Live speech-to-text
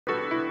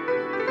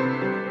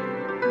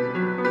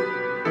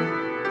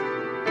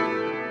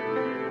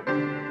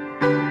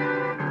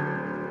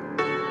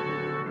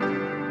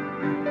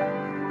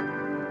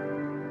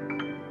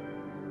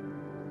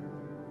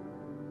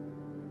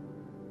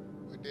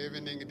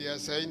Dear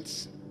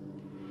saints,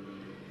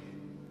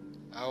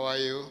 how are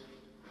you?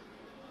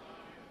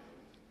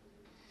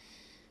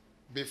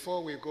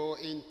 Before we go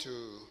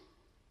into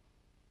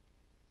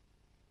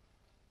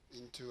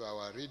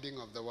our reading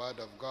of the Word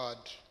of God,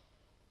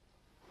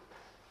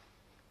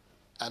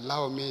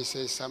 allow me to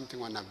say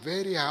something on a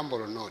very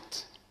humble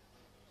note.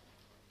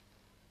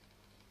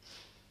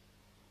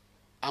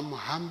 I'm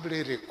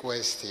humbly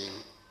requesting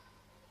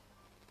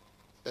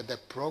that the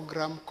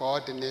program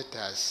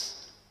coordinators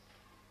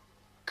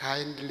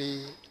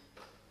kindly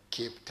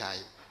keep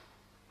time.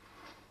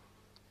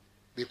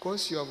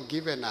 Because you have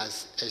given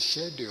us a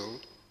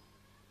schedule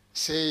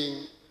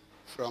saying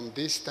from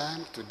this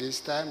time to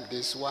this time,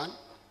 this one,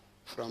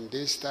 from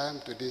this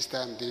time to this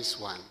time, this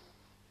one.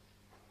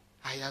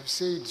 I have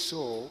said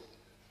so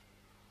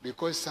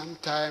because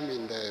sometime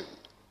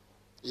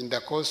in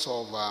the course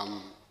of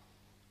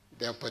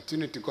the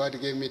opportunity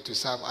God gave me to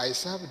serve, I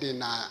served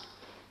in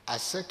a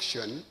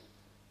section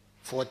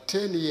for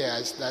 10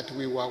 years that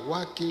we were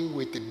working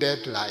with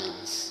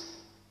deadlines.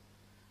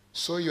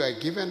 So you are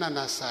given an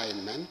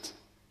assignment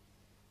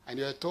and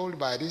you are told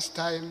by this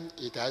time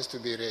it has to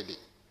be ready.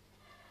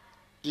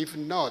 If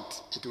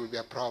not, it will be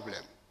a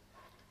problem.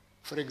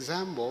 For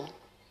example,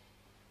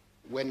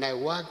 when I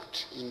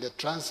worked in the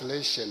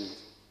translation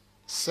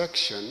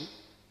section,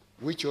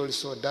 which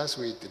also does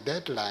with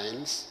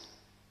deadlines,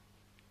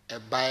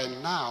 by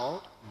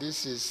now,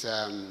 this is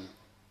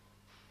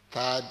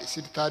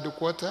third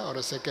quarter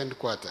or second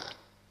quarter?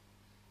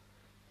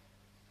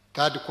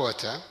 Third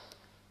quarter.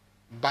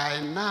 By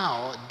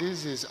now,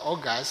 this is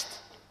August,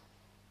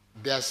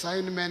 the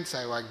assignments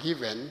I were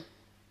given,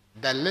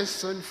 the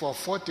lesson for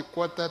fourth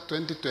quarter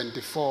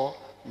 2024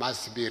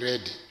 must be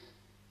ready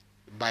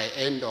by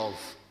end of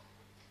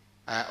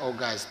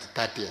August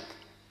 30th.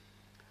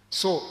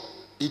 So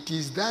it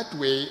is that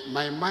way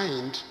my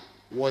mind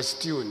was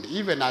tuned,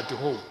 even at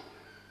home.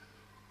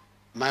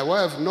 My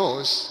wife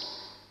knows,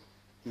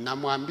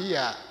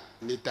 namwambia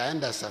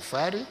nitaenda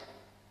safari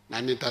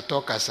na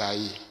nitatoka saa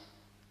hii.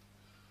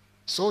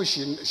 So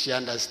she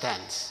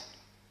understands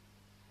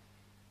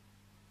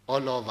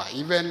all over.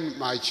 Even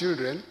my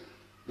children,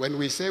 when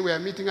we say we are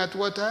meeting at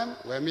what time?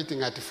 We are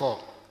meeting at 4.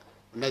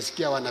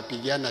 Unasikia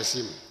wanapigiana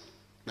simu.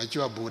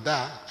 Najua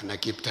Buddha ana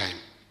keep time.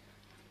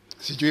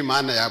 Sijui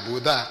maana ya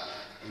Buddha,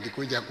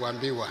 nilikuja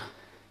kuambiwa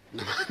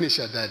na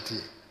maanisha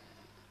dhati.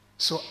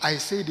 So I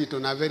said it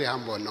on a very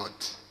humble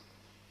note.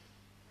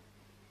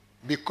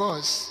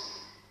 Because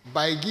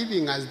by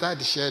giving us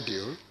that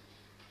schedule,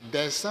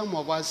 there's some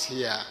of us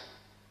here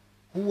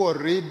who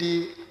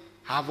already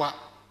have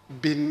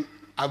been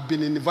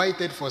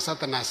invited for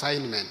certain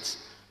assignments.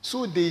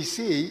 So they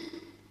say,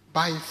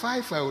 by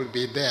 5 I will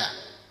be there.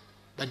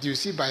 But you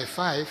see, by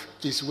 5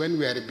 is when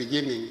we are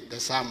beginning the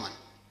sermon.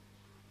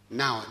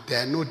 Now, they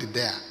are not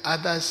there.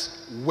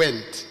 Others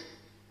went,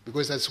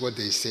 because that's what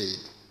they said.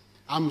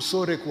 I'm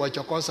sorry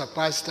kuwachokoza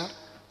pastor.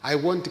 I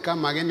won't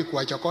come again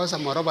kuwachokoza.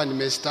 Moreover,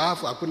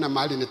 nimestaafu, hakuna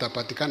mahali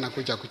nitapatikana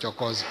kuja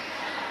kuchokoza.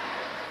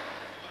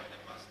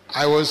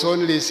 I was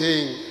only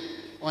saying,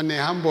 on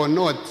a humble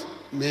note,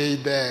 may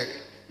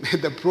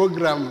the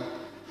program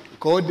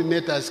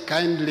coordinators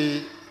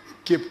kindly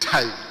keep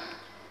time.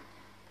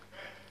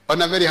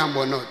 On a very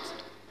humble note.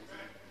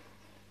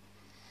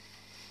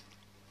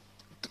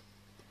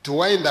 To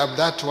wind up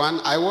that one,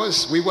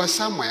 we were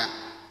somewhere.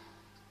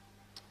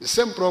 The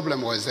same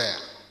problem was there.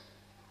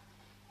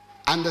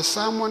 And the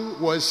sermon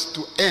was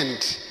to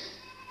end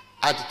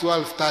at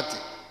 12:30.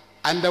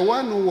 And the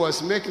one who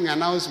was making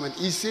announcement,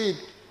 he said,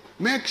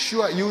 make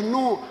sure you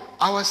know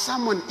our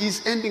sermon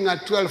is ending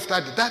at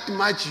 12:30. That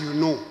much you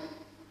know.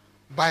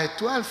 By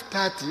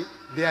 12:30,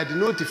 they had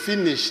not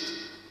finished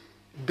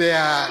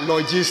their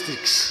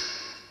logistics.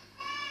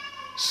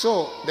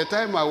 So the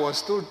time I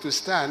was told to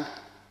stand,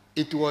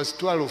 it was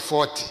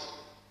 12:40.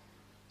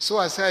 So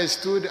as I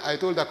stood, I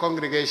told the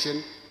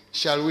congregation,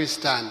 shall we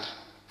stand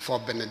for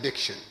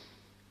benediction?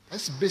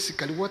 That's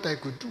basically what I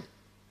could do.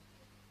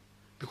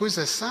 Because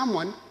the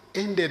sermon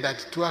ended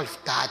at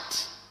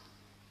 12:30.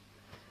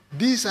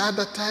 This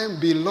other time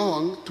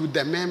belonged to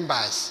the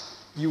members.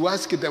 You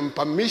ask them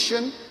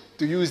permission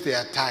to use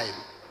their time.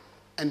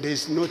 And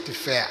it's not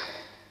fair.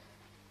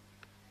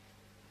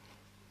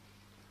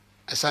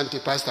 Asante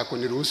pastor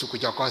kuniruhusu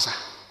kuchokoza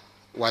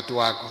watu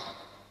wako.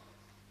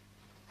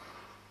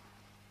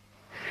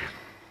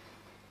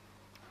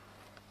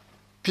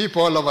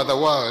 People all over the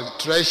world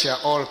treasure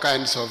all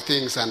kinds of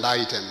things and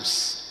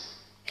items.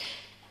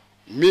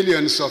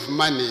 Millions of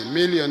money,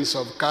 millions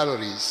of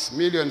calories,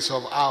 millions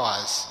of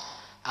hours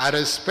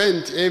are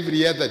spent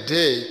every other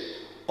day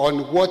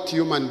on what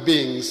human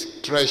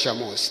beings treasure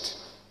most.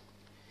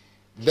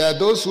 There are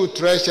those who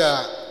treasure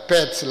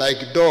pets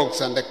like dogs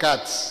and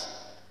cats,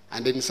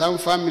 and in some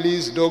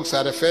families, dogs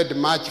are fed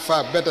much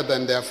far better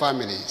than their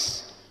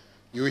families.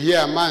 You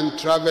hear a man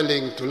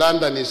traveling to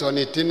London, is on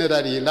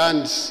itinerary, he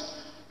lands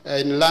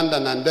in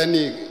London and then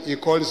he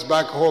calls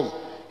back home.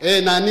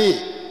 Hey, Nani,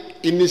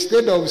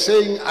 instead of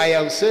saying, I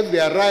have safely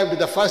arrived,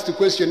 the first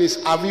question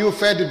is, have you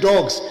fed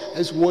dogs?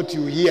 That's what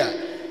you hear.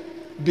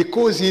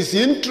 because his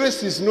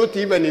interest is not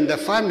even in the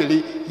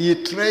family.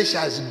 He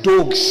treasures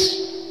dogs.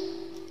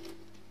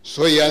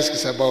 So he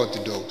asks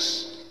about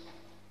dogs.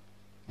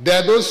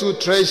 There are those who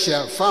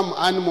treasure farm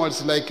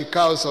animals like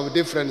cows of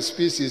different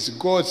species,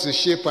 goats,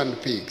 sheep, and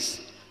pigs.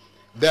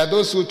 There are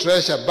those who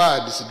treasure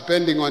birds,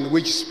 depending on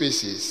which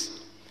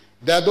species.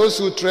 There are those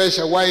who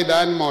treasure wild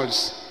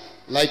animals,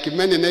 like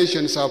many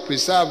nations have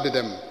preserved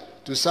them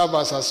to serve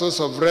as a source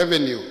of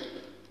revenue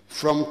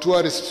from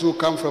tourists who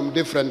come from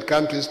different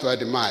countries to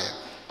admire,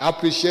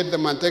 appreciate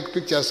them, and take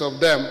pictures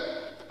of them,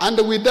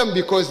 and with them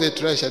because they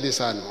treasure these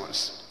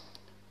animals.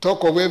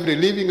 Talk of every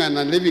living and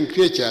non-living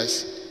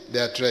creatures, they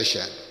are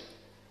treasured.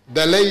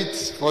 The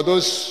late, for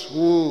those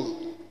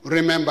who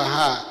remember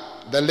her,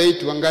 the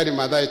late Wangari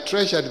Maathai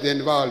treasured the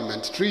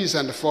environment, trees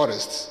and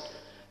forests.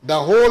 The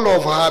whole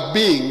of her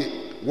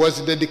being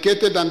was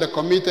dedicated and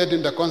committed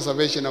in the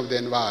conservation of the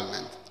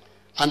environment.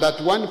 And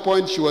at one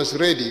point she was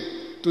ready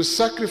to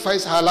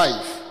sacrifice her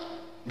life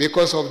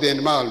because of the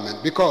environment,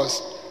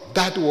 because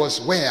that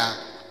was where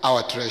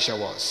our treasure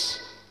was.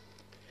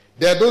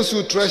 There are those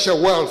who treasure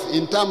wealth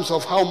in terms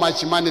of how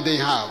much money they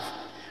have,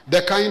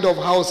 the kind of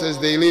houses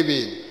they live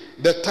in,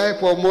 the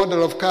type of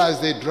model of cars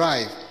they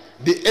drive,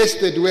 the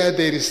estate where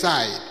they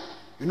reside.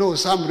 You know,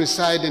 some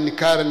reside in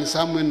Karen,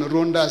 some in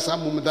Runda,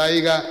 some in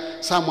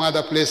Mudaiga, some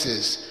other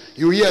places.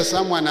 You hear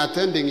someone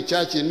attending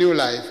church in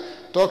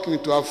Newlife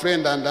talking to a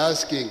friend and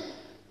asking,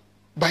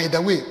 by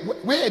the way,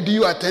 where do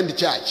you attend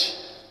church?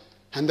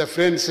 And the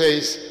friend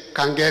says,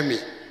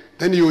 Kangemi.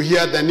 Then you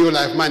hear the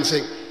Newlife man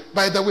saying,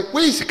 by the way,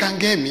 where is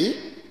Kangemi?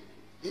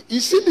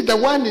 Is it the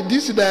one in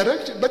this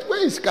direction? But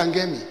where is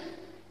Kangemi?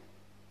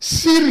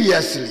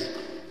 Seriously.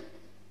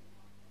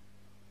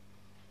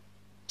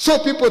 So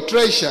people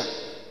treasure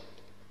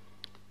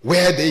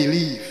where they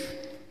live.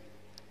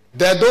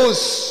 There are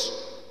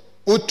those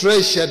who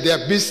treasure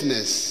their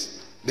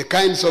business, the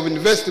kinds of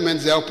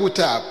investments they have put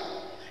up.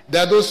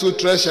 There are those who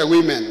treasure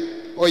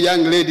women or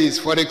young ladies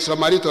for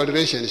extramarital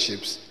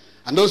relationships,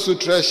 and those who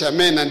treasure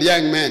men and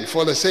young men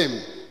for the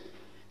same.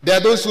 There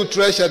are those who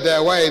treasure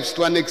their wives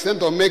to an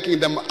extent of making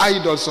them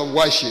idols of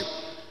worship.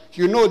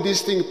 You know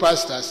this thing,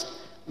 pastors,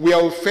 we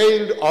have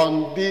failed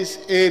on this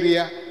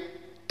area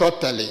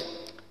totally.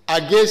 A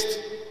guest,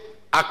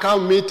 a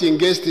camp meeting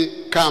guest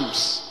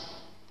comes.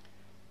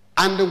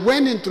 And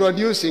when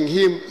introducing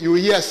him, you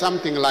hear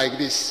something like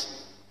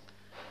this.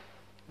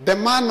 The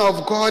man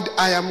of God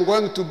I am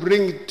going to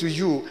bring to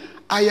you,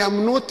 I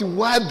am not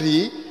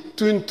worthy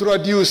to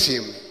introduce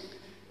him.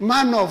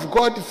 Man of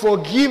God,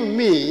 forgive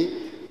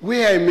me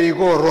where I may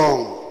go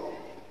wrong.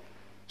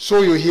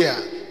 So you hear,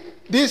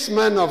 this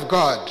man of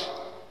God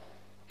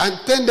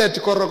attended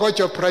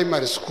Korogocho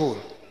Primary School.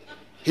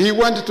 He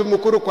went to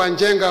Mukuru kwa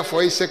Njenga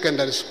for his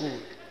secondary school.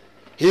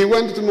 He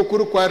went to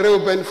Mukuru kwa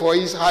Reuben for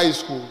his high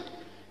school.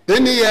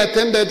 Then he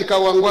attended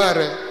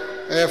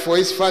Kawangware for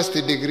his first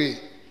degree.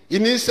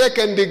 In his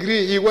second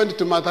degree, he went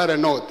to Mathare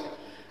North.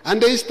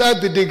 And his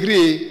third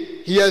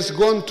degree, he has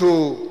gone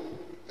to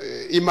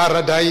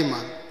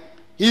Imaradaima.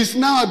 He's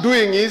now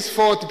doing his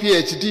fourth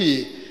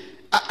PhD.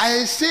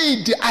 I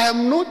said,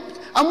 I'm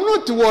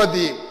not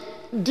worthy.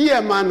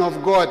 Dear man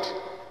of God,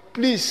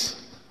 please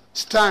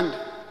stand.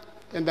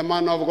 And the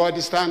man of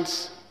God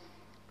stands.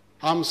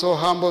 I'm so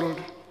humbled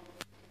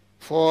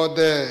for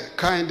the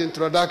kind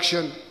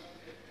introduction.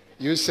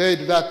 You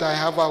said that I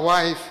have a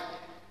wife,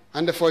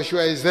 and for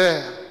sure is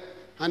there.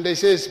 And he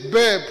says,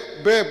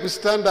 babe,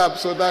 stand up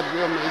so that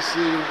we may see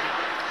you.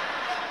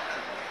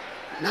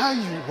 Now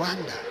you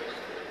wonder,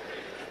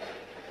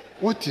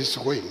 what is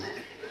going on?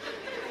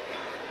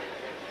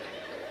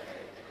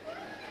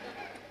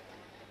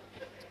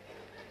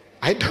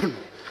 I don't know.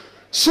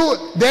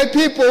 So there are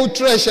people who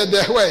treasure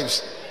their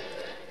wives.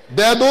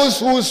 There are those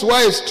whose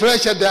wives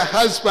treasure their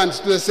husbands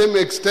to the same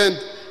extent,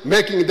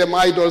 making them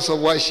idols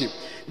of worship.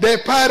 There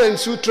are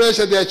parents who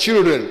treasure their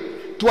children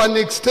to an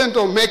extent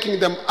of making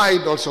them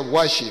idols of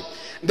worship.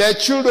 There are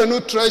children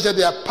who treasure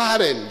their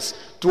parents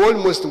to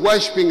almost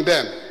worshiping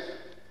them.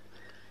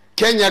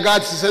 Kenya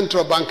guards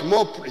Central Bank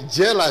more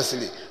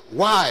jealously.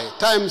 Why?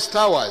 Times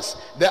Towers,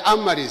 the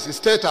Amaris,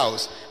 State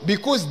House.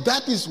 Because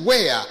that is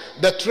where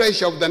the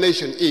treasure of the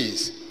nation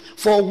is.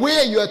 For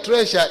where your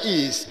treasure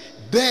is,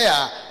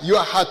 there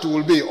your heart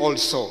will be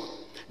also.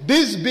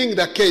 This being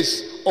the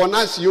case on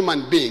us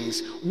human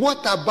beings, what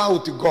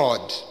about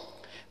God?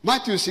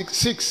 Matthew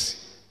 6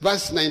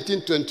 verse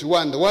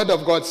 19-21, the word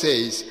of God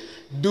says,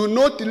 do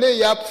not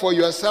lay up for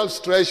yourselves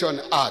treasure on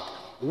earth,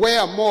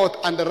 where moth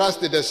and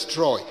rust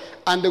destroy,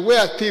 and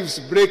where thieves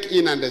break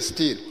in and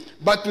steal.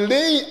 But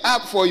lay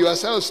up for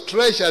yourselves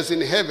treasures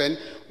in heaven,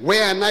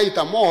 where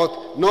neither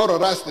moth nor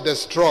rust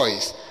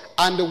destroys,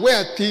 and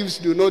where thieves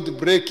do not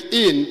break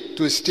in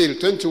to steal.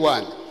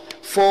 21.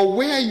 For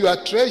where your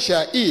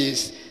treasure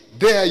is,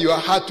 there your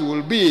heart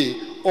will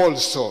be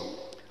also.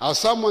 Our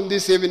sermon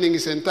this evening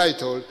is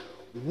entitled,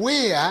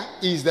 Where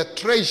is the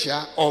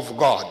treasure of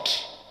God?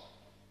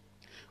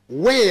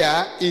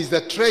 Where is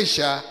the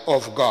treasure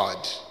of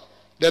God?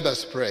 Let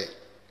us pray.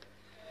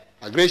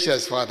 Our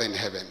gracious Father in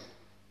heaven,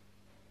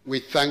 we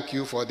thank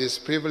you for this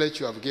privilege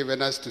you have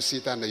given us to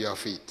sit under your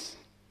feet.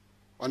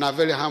 On a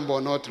very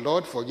humble note,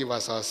 Lord, forgive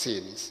us our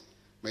sins.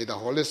 May the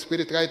Holy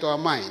Spirit guide our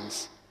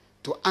minds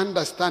to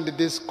understand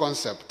this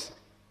concept,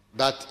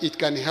 that it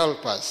can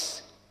help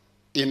us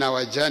in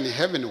our journey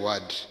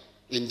heavenward.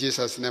 In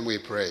Jesus' name we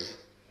pray.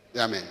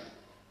 Amen.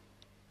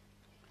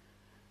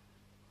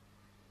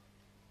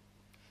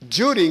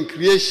 During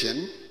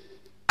creation,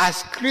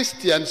 as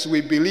Christians,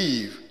 we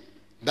believe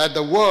that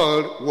the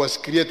world was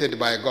created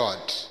by God.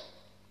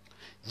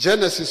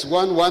 Genesis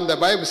 1:1, the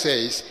Bible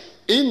says,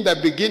 "In the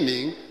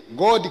beginning,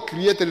 God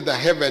created the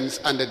heavens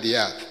and the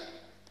earth."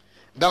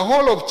 The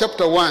whole of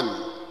chapter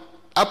 1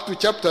 up to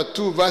chapter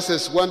 2,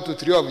 verses 1 to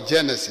 3 of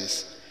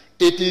Genesis,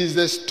 it is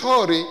the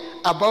story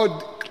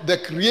about the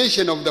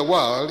creation of the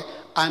world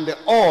and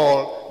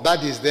all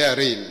that is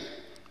therein.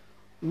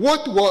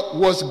 What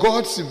was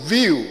God's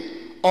view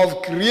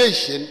of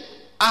creation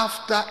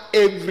after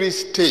every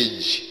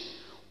stage?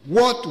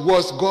 What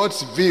was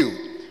God's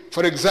view?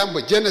 For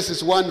example,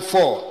 Genesis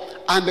 1:4,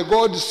 "And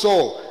God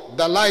saw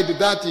the light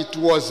that it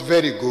was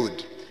very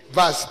good."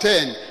 Verse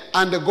 10,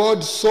 "And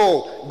God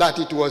saw that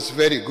it was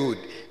very good."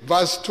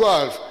 Verse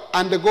 12,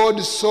 "And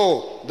God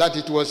saw that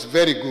it was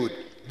very good."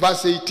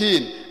 Verse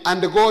 18,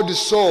 "And God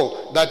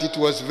saw that it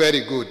was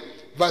very good."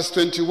 Verse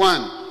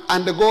 21,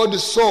 "And God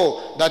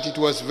saw that it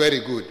was very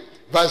good."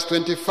 Verse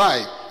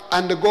 25,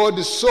 "And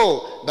God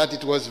saw that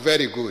it was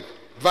very good."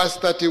 Verse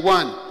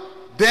 31,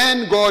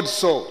 "Then God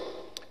saw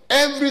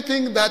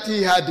everything that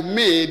he had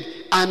made,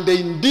 and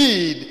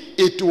indeed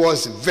it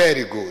was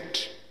very good."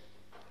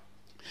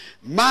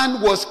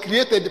 Man was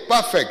created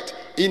perfect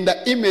in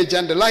the image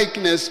and the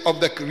likeness of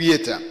the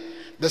Creator.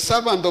 The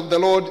servant of the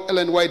Lord,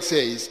 Ellen White,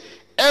 says,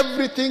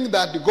 everything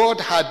that God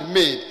had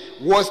made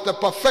was the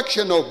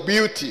perfection of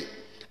beauty,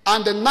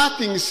 and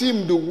nothing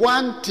seemed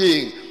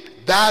wanting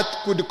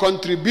that could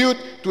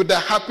contribute to the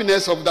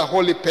happiness of the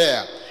holy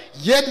pair.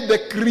 Yet the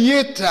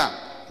Creator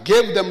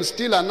gave them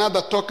still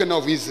another token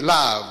of his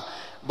love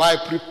by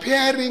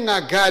preparing a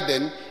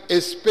garden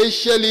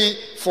especially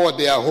for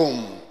their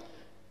home.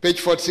 Page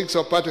 46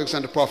 of Patriarchs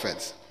and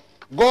Prophets.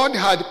 God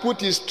had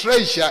put his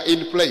treasure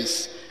in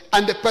place,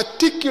 and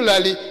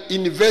particularly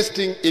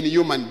investing in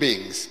human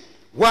beings.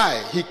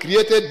 Why? He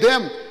created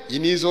them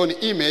in his own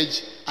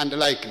image and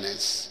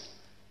likeness.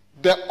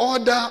 The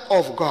order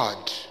of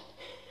God.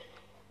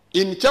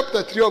 In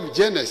chapter 3 of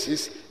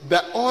Genesis,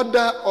 the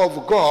order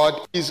of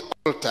God is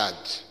altered.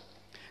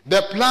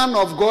 The plan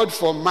of God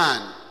for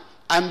man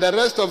and the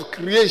rest of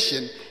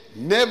creation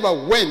never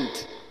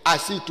went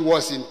as it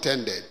was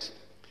intended.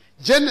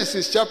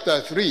 Genesis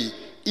chapter 3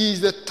 is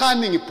the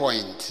turning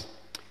point.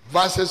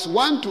 Verses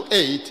 1 to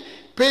 8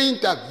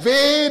 paint a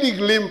very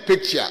grim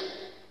picture.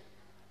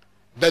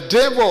 The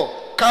devil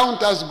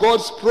counters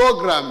God's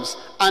programs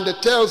and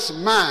tells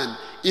man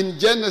in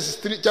Genesis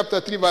 3,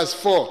 chapter 3, verse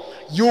 4,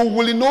 "You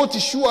will not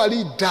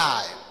surely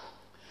die."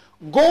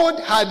 God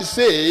had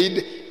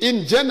said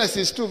in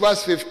Genesis 2,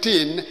 verse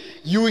 15,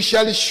 "You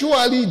shall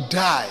surely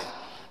die."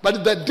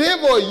 But the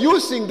devil,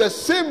 using the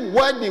same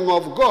wording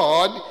of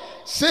God,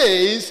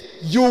 says,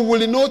 "You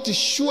will not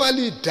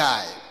surely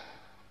die."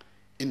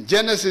 In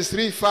Genesis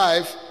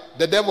 3:5,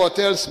 the devil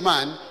tells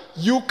man,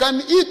 "You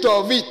can eat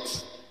of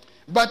it."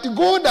 But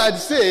God had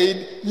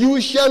said,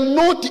 "You shall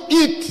not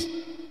eat."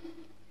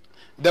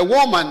 The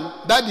woman,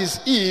 that is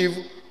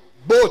Eve,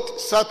 bought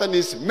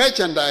Satan's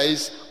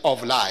merchandise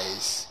of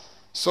lies.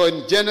 So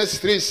in Genesis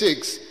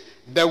 3:6,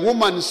 the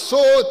woman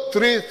saw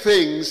three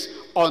things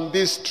on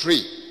this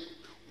tree.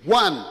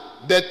 One,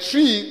 the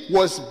tree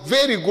was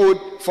very good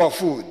for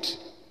food.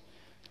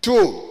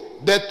 Two,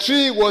 the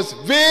tree was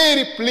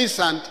very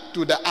pleasant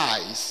to the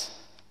eyes.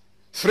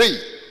 Three,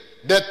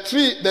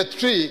 the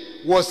tree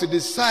was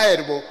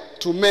desirable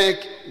to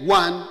make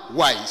one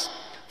wise.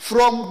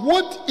 From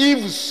what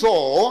Eve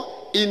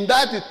saw in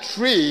that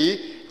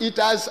tree, it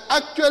has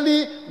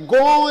actually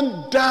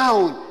gone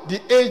down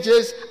the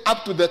ages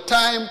up to the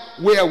time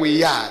where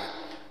we are.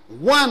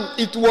 One,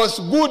 it was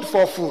good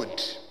for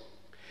food.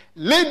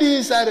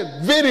 Ladies are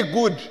very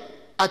good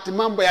at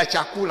mambo ya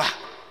chakula.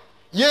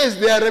 Yes,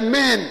 there are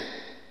men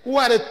who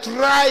are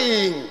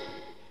trying,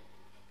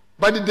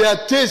 but their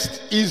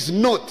taste is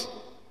not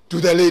to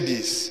the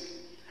ladies.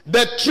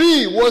 The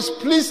tree was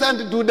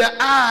pleasant to the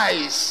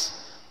eyes.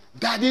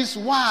 That is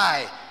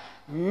why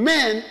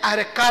men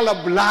are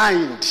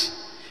colorblind.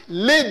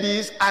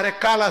 Ladies are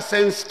color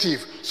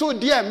sensitive. So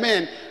dear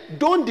men,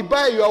 don't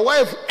buy your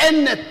wife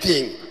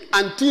anything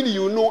until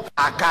you know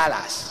her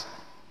colors.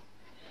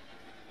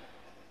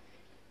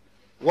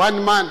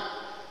 One man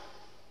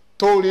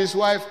told his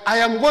wife, "I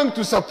am going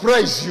to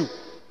surprise you."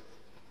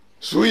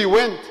 So he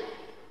went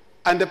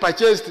and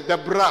purchased the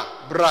bra,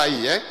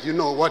 you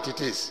know what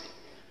it is.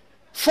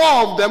 4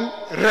 of them,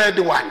 red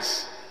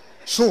ones.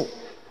 So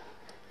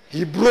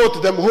he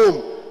brought them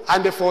home,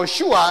 and for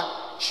sure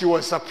she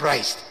was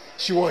surprised.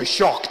 She was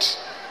shocked.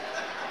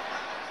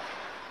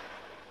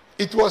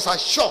 It was a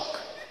shock.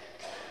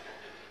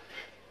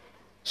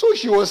 So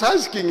she was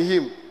asking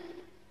him,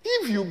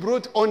 "If you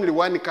brought only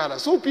one color,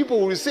 so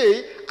people will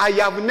say, I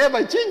have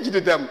never changed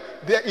them.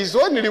 There is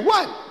only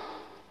one.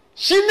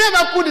 She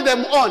never put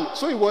them on.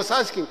 So he was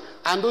asking,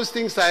 and those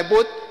things I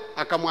bought,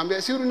 akamwambia,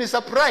 si ni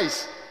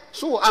surprise.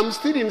 So I'm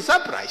still in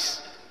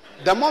surprise.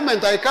 The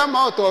moment I come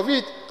out of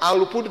it, I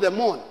will put them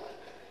on.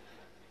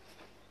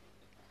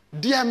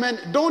 Dear men,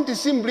 don't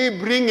simply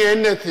bring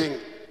anything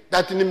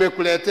that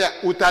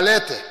nimekuletea,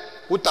 utalete,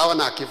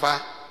 utaona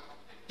akifa.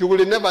 You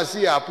will never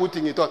see her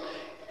putting it on.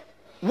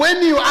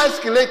 When you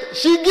ask later,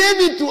 she gave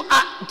it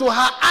to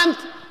her aunt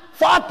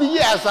 40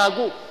 years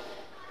ago.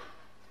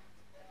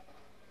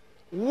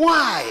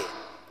 Why?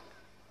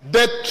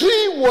 The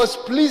tree was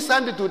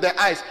pleasant to the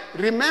eyes.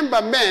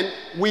 Remember, men,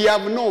 we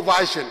have no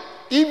version.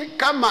 If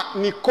kama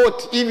ni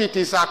coat, if it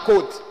is a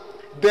coat,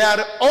 there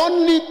are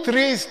only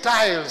 3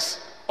 styles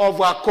of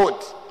a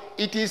coat.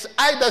 It is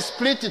either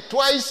split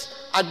twice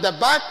at the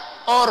back,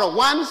 or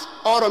once,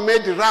 or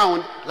made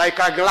round like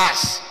a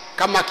glass,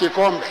 kama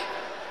kikombe.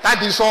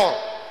 That is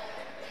all.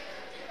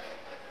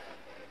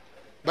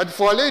 But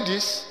for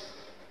ladies,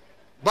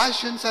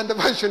 versions and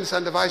versions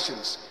and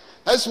versions.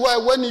 That's why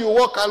when you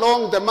walk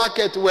along the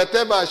market,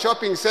 whatever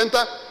shopping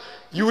center,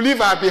 you leave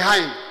her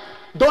behind.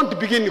 Don't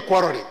begin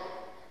quarreling.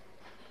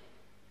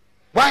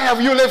 Why have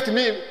you left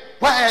me?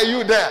 Why are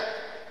you there?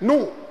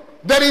 No.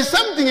 There is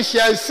something she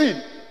has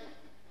seen,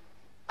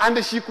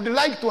 and she could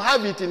like to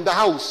have it in the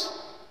house.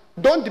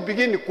 Don't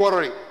begin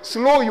quarreling.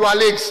 Slow your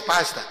legs,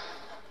 Pastor.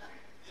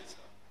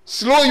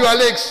 Slow your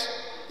legs.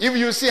 If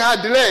you see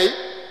her delay,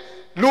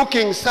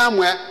 looking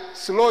somewhere,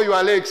 slow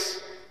your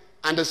legs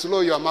and slow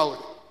your mouth.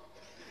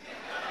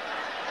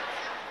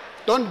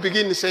 Don't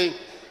begin saying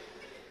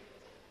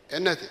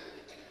anything.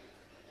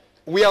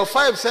 We have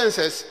 5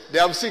 senses, they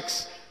have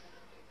 6.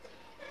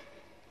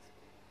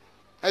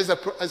 That's the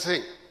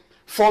thing.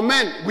 For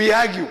men, we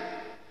argue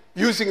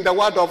using the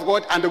word of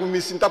God and we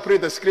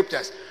misinterpret the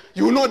scriptures.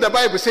 You know the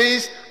Bible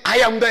says, I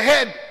am the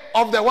head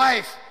of the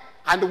wife.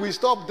 And we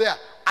stop there.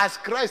 As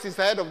Christ is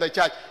the head of the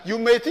church. You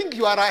may think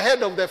you are a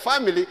head of the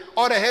family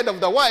or a head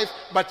of the wife,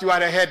 but you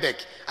are a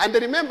headache. And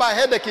remember, a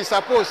headache is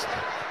supposed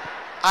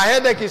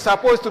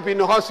to be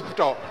in a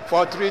hospital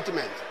for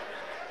treatment.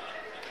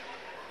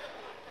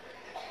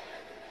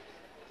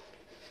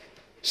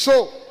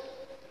 So,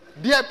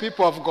 dear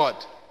people of God,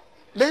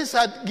 let's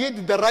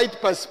get the right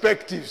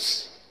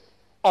perspectives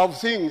of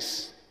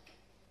things.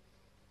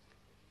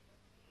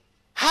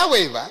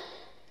 However,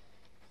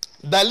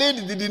 the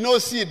lady did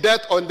not see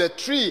death on the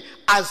tree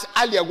as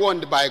earlier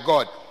warned by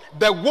God.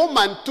 The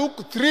woman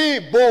took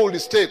 3 bold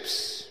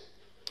steps.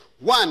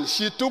 1,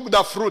 she took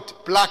the fruit,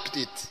 plucked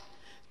it.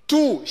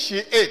 2, she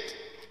ate.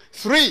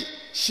 3,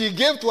 she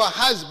gave to her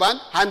husband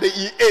and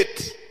he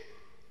ate.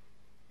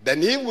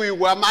 Then if we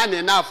were man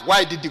enough,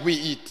 why did we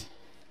eat?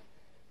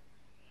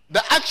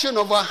 The action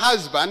of her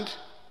husband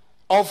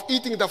of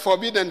eating the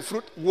forbidden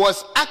fruit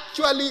was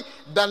actually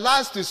the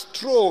last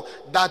straw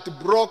that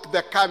broke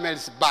the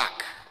camel's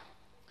back.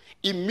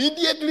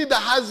 Immediately the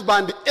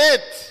husband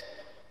ate.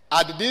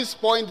 At this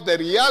point, the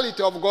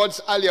reality of God's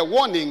earlier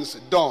warnings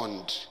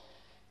dawned.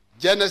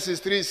 Genesis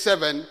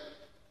 3:7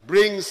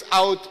 brings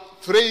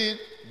out 3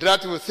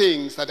 dreadful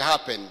things that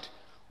happened.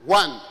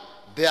 1,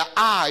 their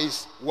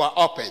eyes were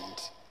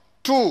opened.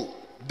 2,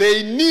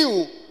 they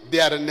knew they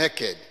are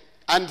naked.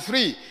 And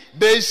 3,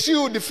 they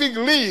sewed fig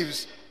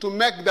leaves to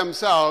make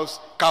themselves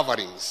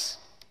coverings.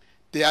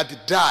 They had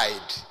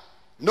died,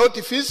 not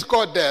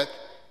physical death,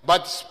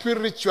 but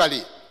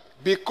spiritually.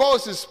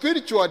 Because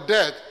spiritual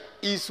death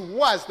is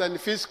worse than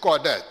physical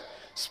death.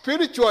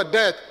 Spiritual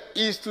death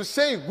is to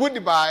say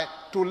goodbye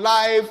to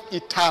life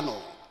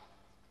eternal.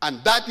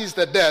 And that is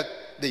the death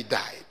they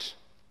died.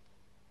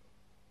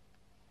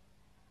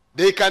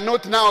 They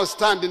cannot now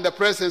stand in the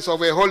presence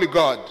of a holy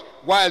God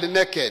while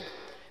naked.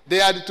 They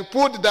had to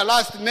put the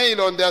last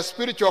nail on their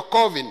spiritual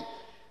coffin.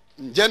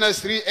 In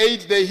Genesis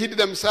 3:8, they hid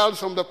themselves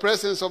from the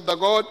presence of the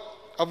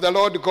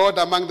Lord God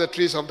among the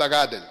trees of the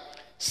garden.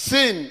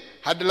 Sin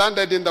had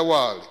landed in the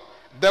world.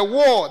 The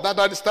war that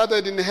had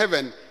started in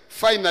heaven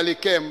finally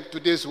came to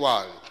this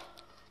world.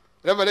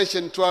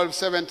 Revelation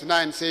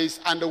 12:7-9 says,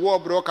 and the war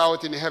broke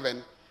out in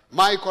heaven.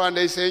 Michael and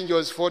his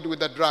angels fought with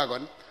the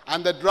dragon,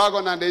 and the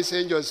dragon and his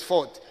angels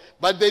fought.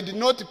 But they did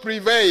not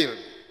prevail,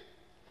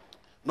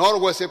 nor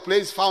was a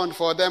place found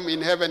for them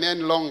in heaven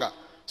any longer.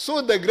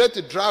 So the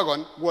great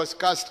dragon was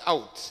cast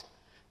out,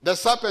 the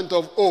serpent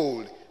of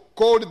old,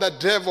 called the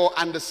devil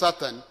and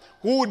Satan,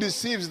 who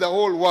deceives the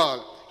whole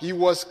world. He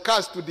was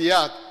cast to the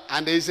earth,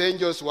 and his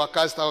angels were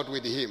cast out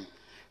with him.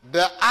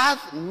 The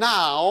earth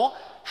now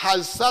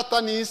has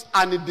Satan's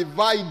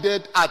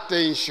undivided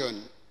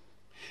attention.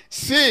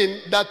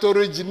 Sin that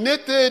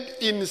originated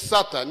in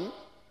Satan,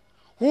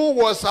 who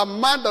was a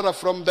murderer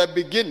from the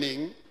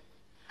beginning,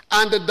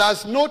 and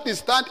does not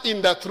stand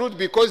in the truth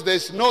because there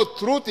is no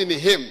truth in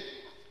him.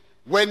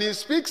 When he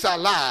speaks a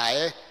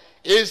lie,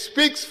 he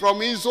speaks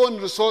from his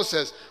own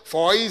resources,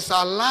 for he is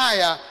a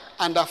liar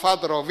and a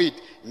father of it.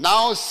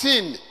 Now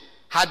sin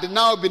had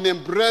now been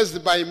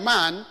embraced by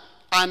man,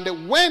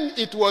 and when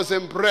it was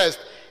embraced,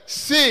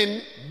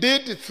 sin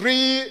did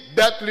 3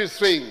 deadly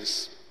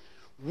things.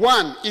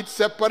 One, it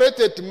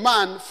separated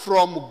man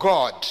from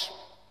God.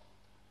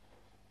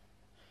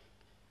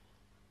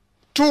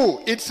 Two,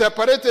 it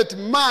separated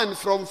man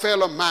from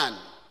fellow man.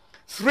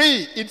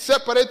 Three, it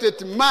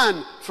separated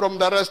man from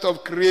the rest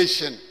of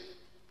creation.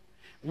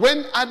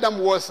 When Adam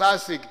was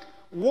asked,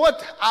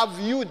 what have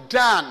you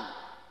done?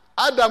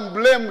 Adam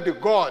blamed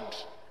God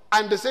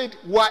and said,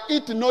 were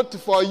it not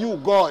for you,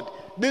 God,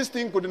 this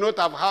thing could not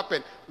have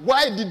happened.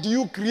 Why did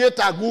you create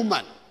a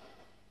woman?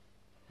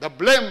 The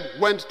blame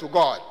went to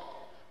God.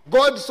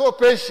 God, so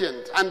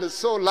patient and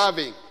so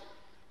loving,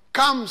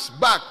 comes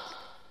back.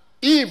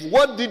 Eve,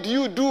 what did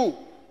you do?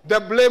 The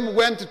blame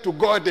went to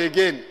God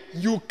again.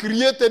 You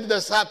created the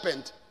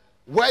serpent.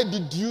 Why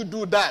did you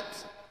do that?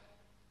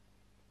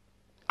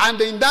 And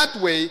in that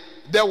way,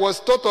 there was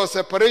total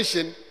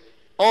separation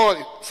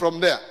all from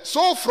there.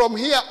 So from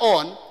here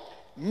on,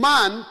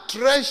 man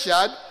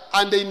treasured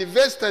and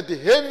invested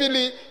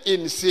heavily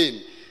in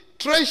sin.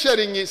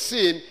 Treasuring in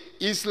sin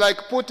is like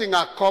putting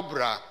a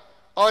cobra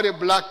or a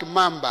black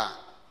mamba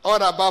or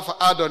a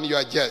buff-ad on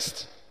your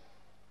chest.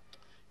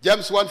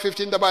 James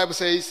 1:15, the Bible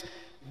says,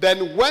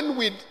 then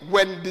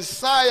when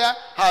desire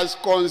has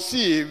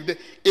conceived,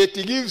 it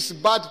gives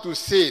birth to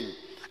sin.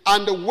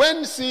 And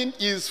when sin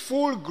is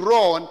full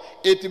grown,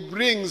 it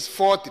brings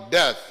forth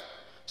death.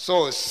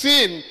 So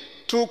sin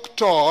took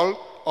toll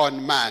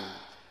on man.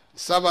 The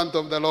servant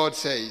of the Lord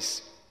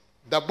says,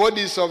 the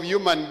bodies of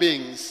human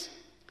beings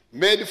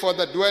made for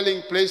the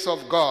dwelling place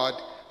of God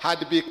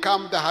had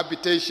become the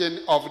habitation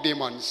of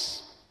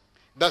demons.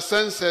 The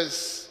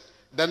senses,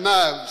 the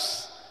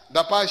nerves,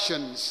 the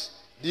passions,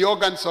 the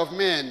organs of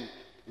men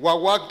were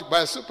worked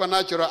by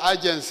supernatural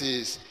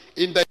agencies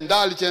in the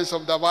indulgence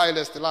of the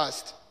vilest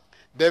lust.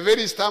 The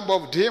very stamp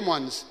of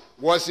demons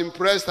was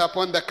impressed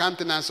upon the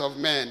countenance of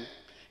men.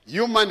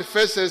 Human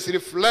faces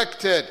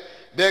reflected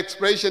the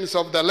expressions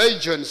of the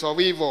legions of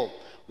evil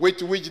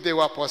with which they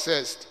were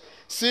possessed.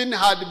 Sin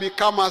had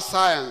become a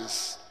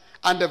science,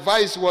 and the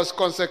vice was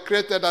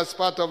consecrated as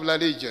part of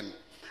religion.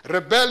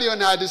 Rebellion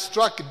had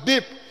struck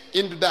deep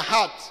into the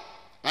heart,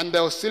 and the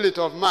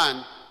hostility of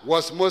man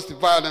was most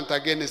violent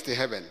against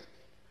heaven.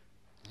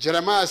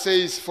 Jeremiah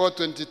says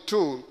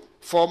 4:22,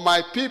 for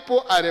my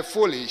people are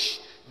foolish,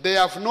 they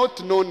have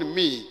not known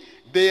me,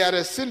 they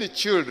are silly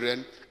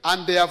children,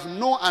 and they have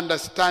no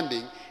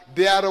understanding.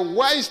 They are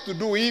wise to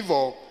do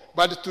evil,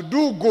 but to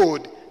do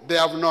good they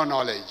have no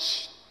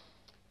knowledge.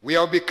 We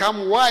have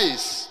become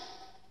wise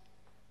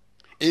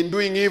in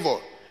doing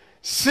evil.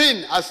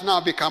 Sin has now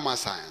become a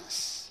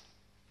science.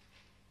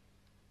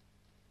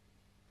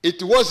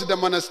 It was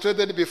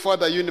demonstrated before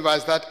the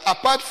universe that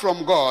apart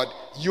from God,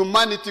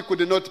 humanity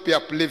could not be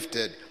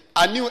uplifted.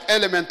 A new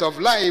element of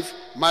life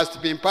must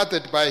be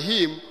imparted by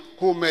him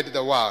who made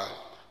the world.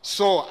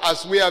 So,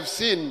 as we have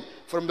seen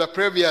from the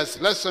previous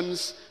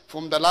lessons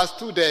from the last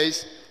 2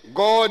 days,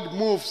 God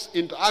moves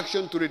into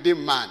action to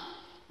redeem man.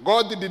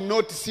 God did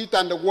not sit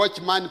and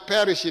watch man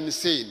perish in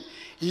sin.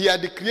 He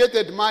had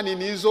created man in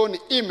his own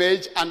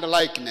image and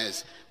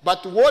likeness.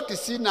 But what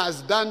sin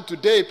has done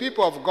today,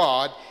 people of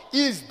God,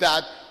 is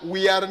that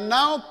we are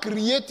now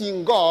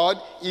creating God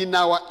in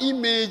our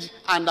image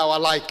and our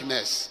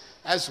likeness.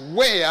 That's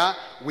where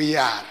we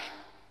are.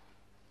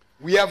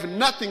 We have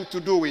nothing to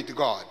do with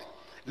God.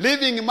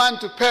 Leaving man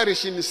to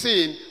perish in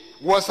sin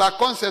was a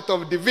concept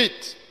of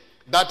defeat,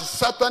 that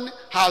Satan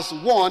has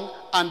won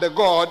and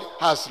God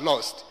has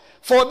lost.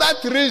 For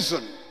that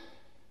reason,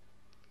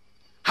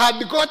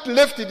 had God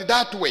left it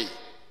that way,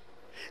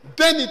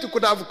 then it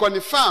could have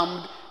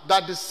confirmed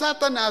that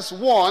Satan has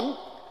won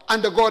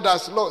and God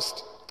has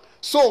lost.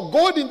 So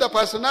God, in the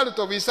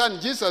personality of his Son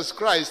Jesus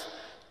Christ,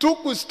 took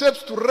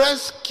steps to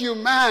rescue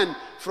man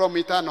from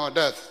eternal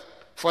death.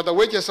 For the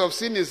wages of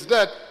sin is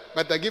death,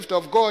 but the gift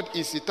of God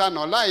is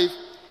eternal life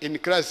in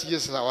Christ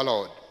Jesus our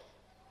Lord.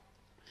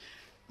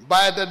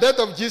 By the death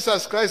of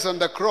Jesus Christ on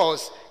the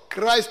cross,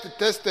 Christ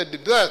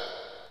tasted death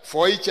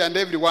for each and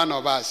every one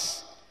of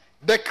us.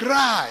 The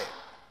cry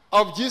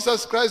of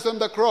Jesus Christ on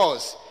the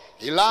cross,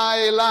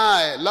 Eli,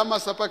 Eli, lama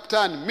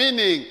sabachthani,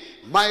 meaning,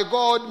 my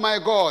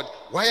God,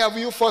 why have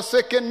you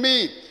forsaken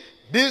me?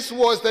 This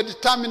was the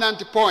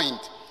determinant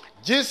point.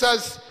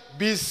 Jesus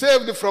be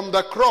saved from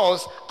the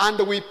cross and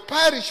we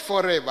perish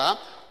forever,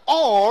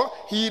 or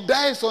he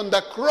dies on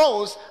the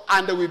cross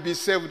and we be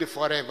saved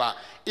forever.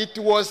 It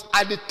was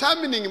a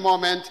determining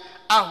moment,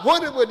 a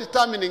horrible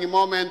determining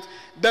moment.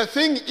 The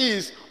thing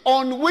is,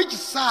 on which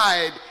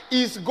side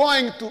is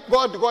God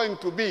going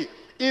to be?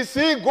 Is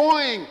he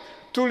going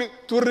to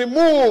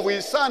remove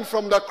his Son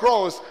from the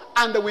cross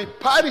and we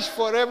perish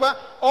forever,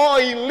 or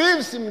he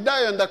leaves him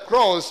die on the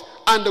cross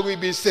and we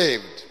be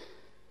saved?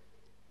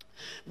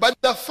 But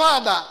the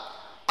Father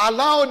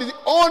allowed the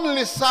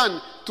only Son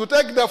to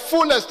take the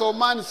fullest of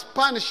man's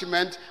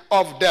punishment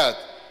of death.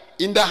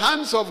 In the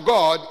hands of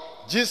God,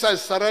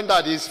 Jesus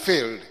surrendered his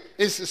spirit.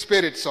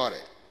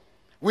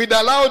 With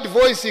a loud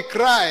voice he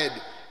cried,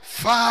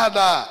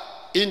 Father,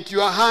 into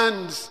your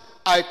hands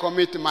I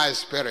commit my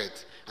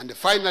spirit. And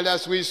finally,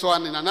 as we saw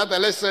in another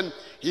lesson,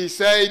 he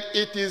said,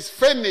 it is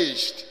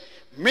finished,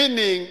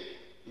 meaning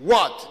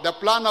What? The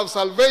plan of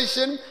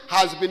salvation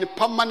has been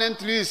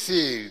permanently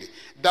sealed.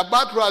 The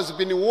battle has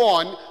been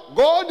won.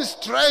 God's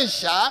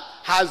treasure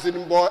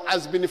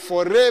has been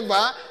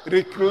forever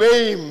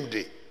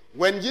reclaimed.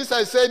 When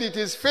Jesus said it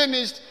is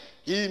finished,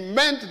 he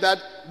meant that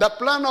the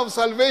plan of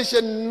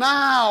salvation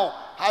now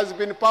has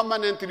been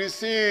permanently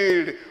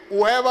sealed.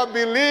 Whoever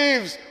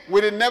believes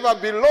will never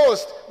be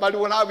lost, but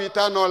will have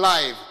eternal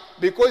life.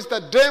 Because the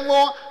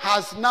devil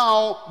has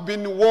now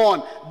been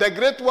won. The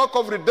great work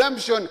of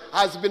redemption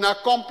has been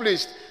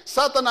accomplished.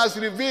 Satan has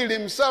revealed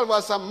himself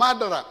as a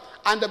murderer.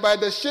 And by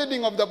the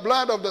shedding of the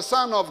blood of the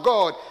Son of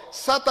God,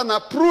 Satan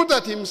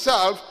uprooted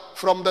himself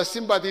from the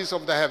sympathies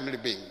of the heavenly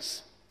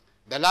beings.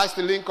 The last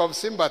link of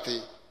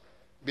sympathy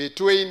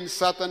between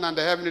Satan and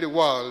the heavenly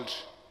world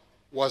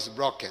was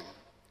broken.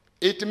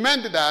 It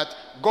meant that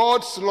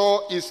God's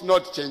law is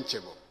not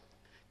changeable.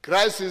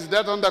 Christ's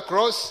death on the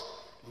cross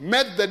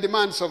met the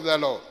demands of the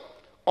law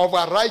of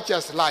a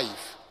righteous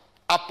life,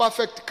 a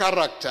perfect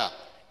character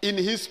in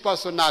his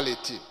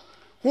personality,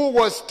 who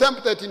was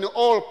tempted in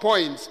all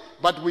points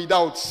but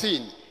without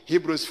sin.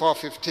 Hebrews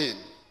 4:15.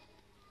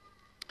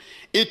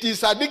 It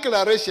is a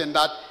declaration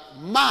that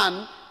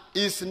man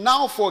is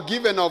now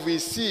forgiven of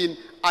his sin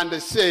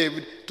and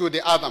saved to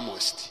the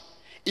uttermost.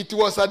 It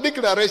was a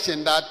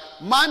declaration that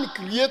man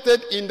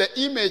created in the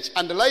image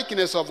and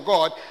likeness of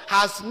God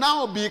has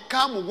now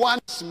become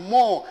once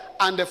more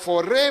and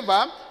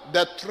forever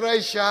the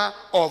treasure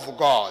of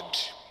God.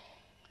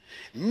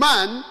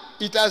 Man,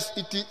 it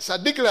is a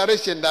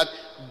declaration that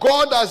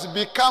God has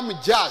become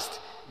just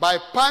by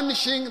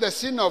punishing the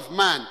sin of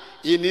man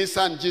in his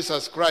Son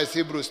Jesus Christ,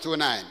 Hebrews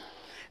 2:9.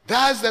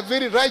 Thus the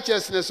very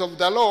righteousness of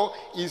the law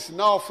is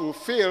now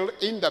fulfilled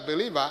in the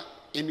believer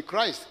in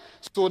Christ,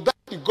 so that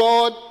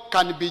God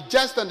can be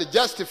just and the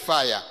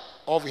justifier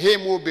of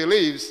him who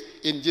believes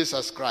in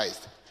Jesus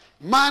Christ.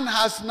 Man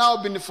has now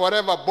been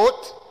forever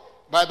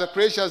bought by the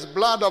precious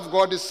blood of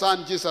God's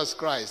Son, Jesus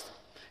Christ,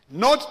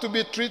 not to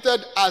be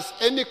treated as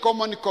any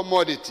common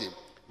commodity,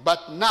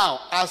 but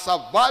now as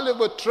a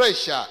valuable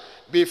treasure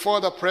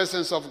before the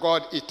presence of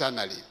God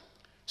eternally.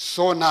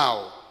 So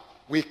now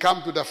we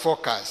come to the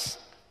focus.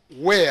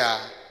 Where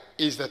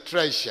is the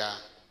treasure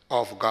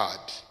of God?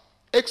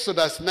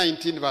 Exodus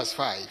 19 verse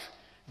 5.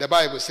 The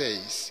Bible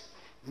says,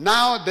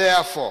 "Now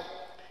therefore,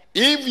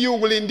 if you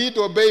will indeed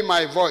obey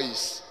my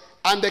voice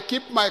and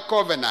keep my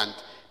covenant,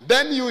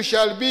 then you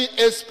shall be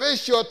a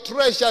special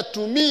treasure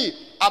to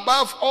me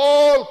above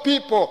all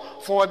people,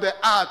 for the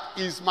earth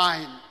is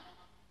mine."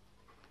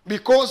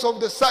 Because of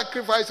the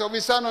sacrifice of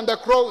his Son on the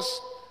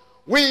cross,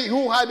 we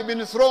who had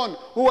been thrown,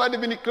 who had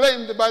been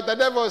claimed by the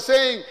devil,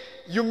 saying,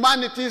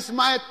 "Humanity is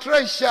my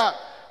treasure,"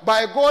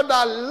 by God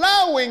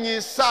allowing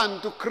his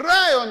Son to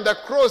cry on the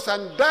cross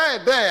and die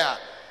there,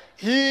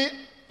 he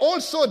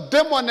also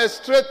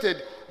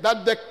demonstrated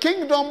that the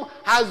kingdom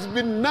has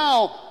been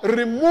now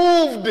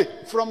removed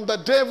from the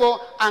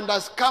devil and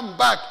has come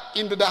back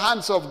into the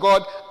hands of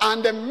God,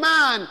 and the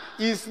man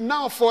is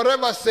now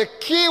forever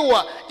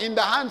secure in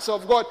the hands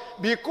of God,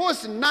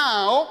 because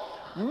now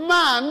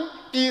man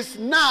is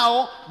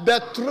now the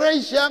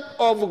treasure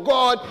of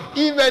God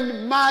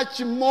even much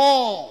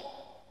more.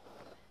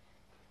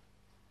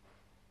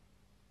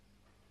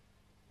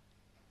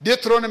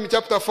 Deuteronomy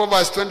chapter 4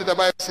 verse 20, the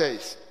Bible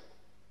says,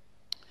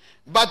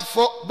 But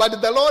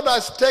the Lord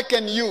has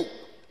taken you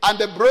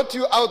and brought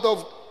you out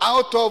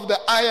of the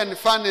iron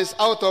furnace,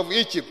 out of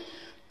Egypt,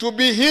 to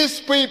be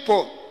his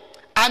people,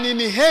 an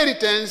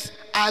inheritance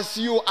as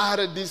you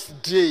are this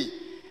day.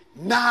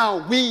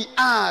 Now we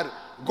are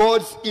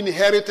God's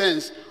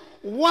inheritance,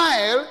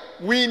 while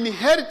we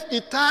inherit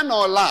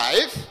eternal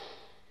life,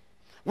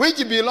 which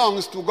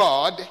belongs to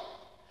God.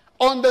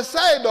 On the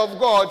side of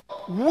God,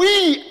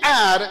 we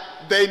are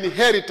the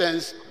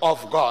inheritance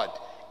of God.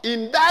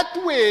 In that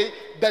way,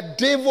 the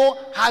devil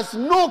has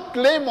no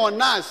claim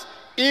on us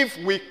if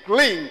we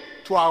cling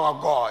to our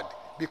God,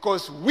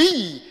 because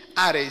we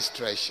are his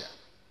treasure.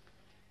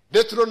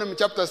 Deuteronomy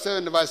chapter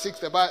 7 verse 6,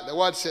 the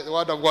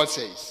word of God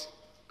says,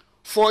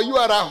 "For you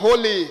are a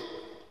holy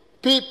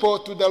people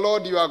to the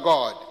Lord your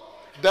God.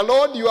 The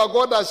Lord your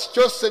God has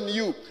chosen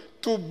you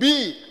to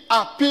be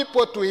a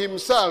people to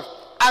himself,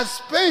 a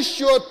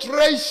special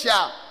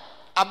treasure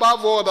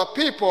above all the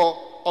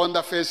people on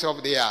the face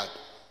of the earth."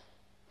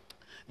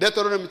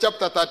 Deuteronomy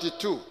chapter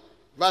 32,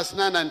 verse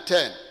 9 and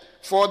 10.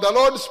 "For the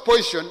Lord's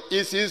portion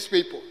is his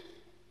people.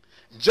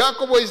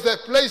 Jacob is the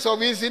place of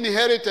his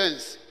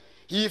inheritance.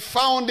 He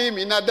found him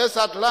in a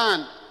desert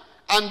land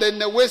and in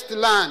the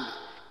wasteland,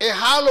 a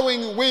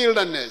hallowing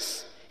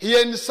wilderness. He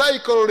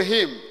encircled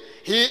him.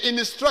 He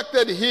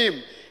instructed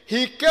him.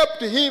 He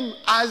kept him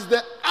as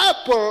the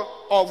apple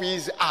of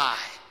his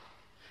eye."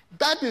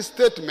 That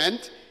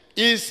statement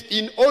is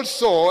in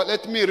also,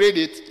 let me read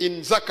it,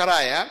 in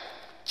Zechariah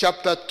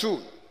chapter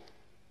 2.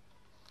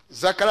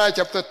 Zechariah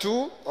chapter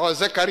 2, or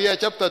Zechariah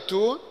chapter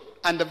 2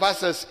 and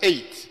verses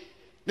 8.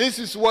 This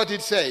is what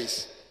it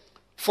says.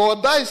 "For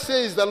thus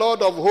says the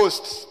Lord of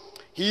hosts,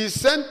 he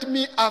sent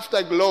me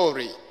after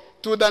glory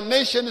to the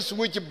nations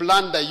which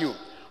blunder you.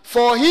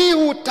 For he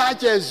who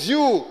touches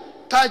you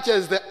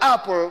touches the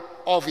apple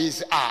of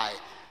his eye.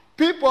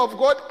 People of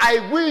God,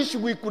 I wish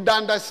we could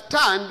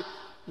understand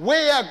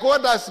where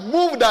God has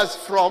moved us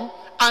from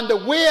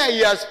and where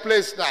he has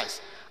placed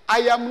us. I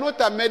am not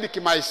a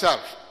medic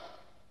myself,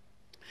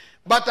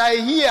 but I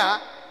hear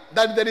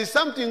that there is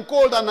something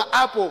called an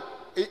apple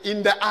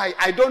in the eye.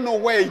 I don't know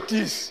where it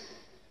is.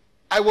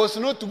 I was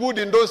not good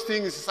in those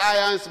things,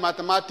 science,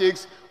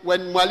 mathematics.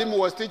 When Mwalimu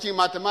was teaching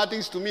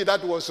mathematics to me,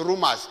 that was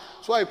rumors.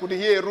 So I could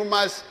hear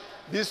rumors,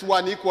 this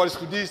one equals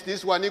to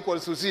this one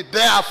equals to this.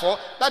 Therefore,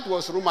 that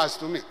was rumors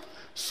to me.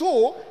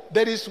 So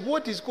there is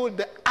what is called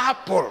the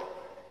apple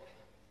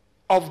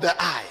of the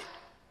eye.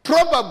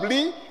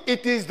 Probably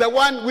it is the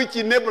one which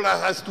enables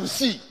us to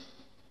see.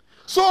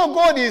 So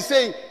God is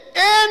saying,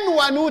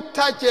 anyone who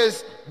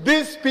touches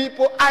these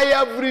people, I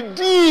have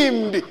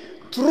redeemed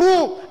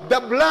through the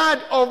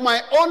blood of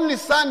my only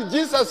Son,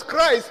 Jesus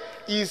Christ,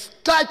 is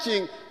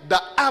touching the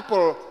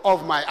apple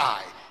of my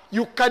eye.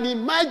 You can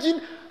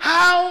imagine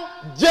how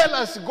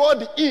jealous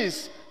God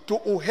is to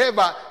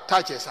whoever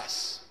touches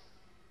us.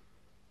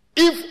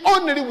 If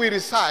only we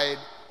reside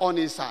on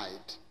his side.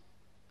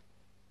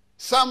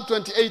 Psalm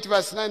 28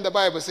 verse 9, the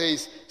Bible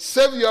says,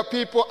 save your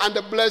people and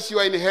bless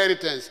your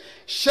inheritance.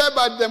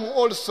 Shepherd them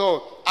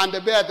also and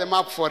bear them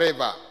up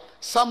forever.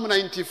 Psalm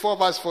 94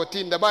 verse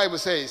 14, the Bible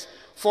says,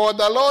 for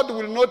the Lord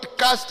will not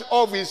cast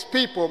off his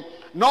people,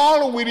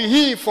 nor will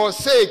he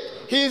forsake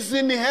his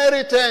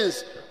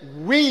inheritance.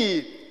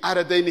 We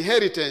are the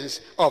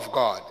inheritance of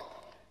God.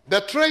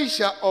 The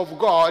treasure of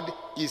God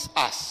is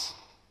us.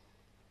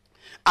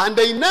 And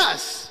in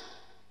us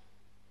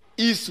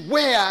is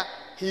where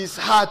his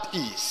heart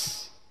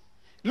is.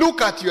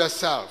 Look at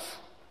yourself,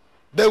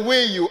 the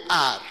way you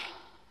are,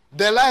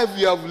 the life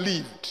you have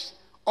lived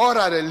or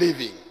are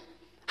living.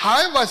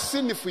 However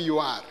sinful you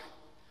are,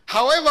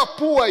 however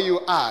poor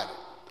you are,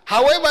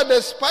 however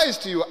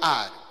despised you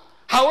are,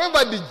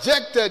 however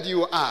dejected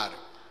you are,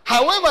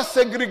 however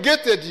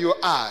segregated you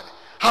are,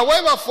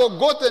 however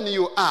forgotten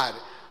you are,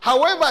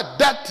 however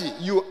dirty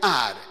you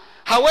are,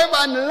 however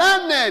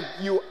unlearned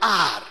you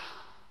are,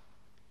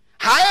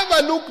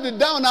 however looked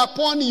down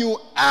upon you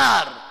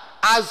are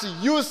as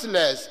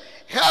useless,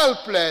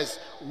 helpless,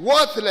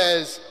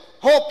 worthless,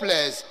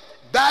 hopeless,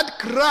 that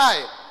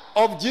cry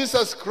of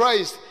Jesus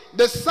Christ,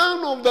 the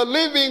Son of the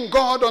living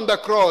God on the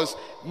cross,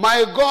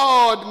 my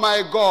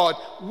God,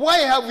 why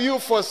have you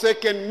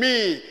forsaken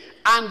me?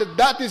 And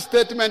that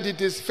statement,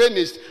 it is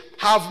finished,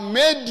 have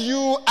made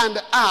you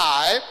and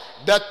I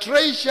the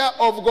treasure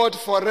of God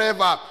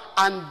forever.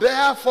 And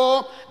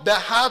therefore, the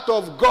heart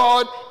of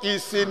God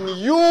is in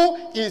you,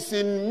 is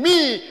in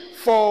me,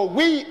 for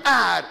we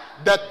are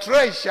the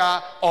treasure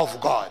of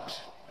God.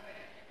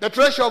 The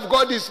treasure of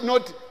God is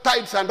not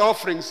tithes and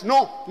offerings.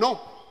 No.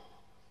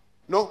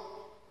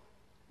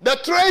 The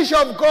treasure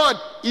of God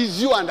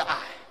is you and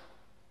I.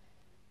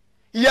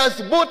 He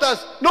has bought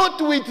us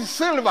not with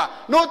silver,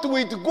 not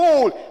with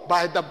gold,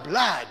 by the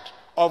blood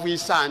of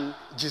his Son,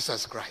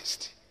 Jesus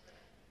Christ.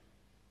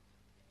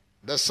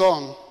 The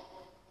song,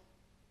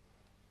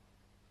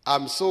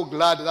 I'm so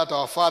glad that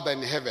our Father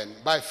in heaven,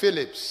 by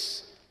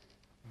Phillips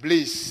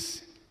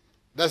Bliss,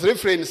 the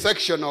refrain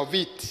section of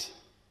it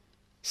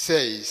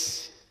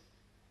says,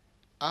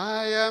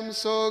 I am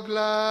so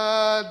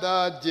glad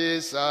that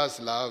Jesus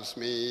loves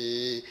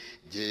me.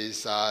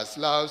 Jesus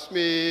loves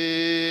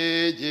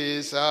me.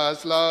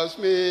 Jesus loves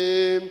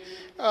me.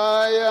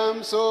 I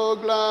am so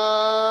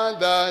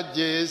glad that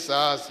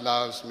Jesus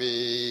loves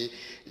me.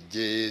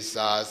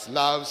 Jesus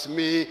loves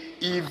me,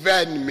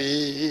 even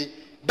me.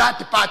 That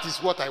part is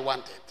what I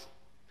wanted.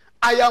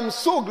 I am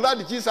so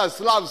glad Jesus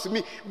loves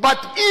me,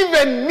 but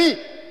even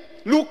me.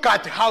 Look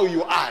at how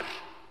you are.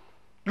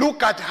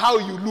 Look at how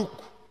you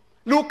look.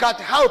 Look at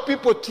how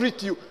people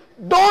treat you.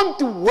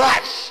 Don't worry.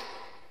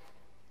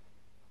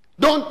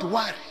 Don't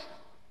worry.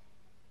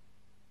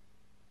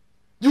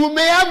 You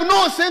may have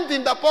no cent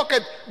in the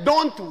pocket.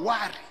 Don't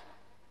worry.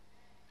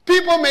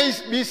 People may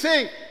be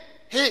saying,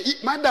 hey,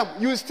 madam,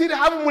 you still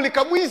have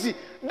mulika mwizi.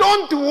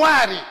 Don't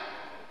worry.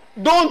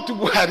 Don't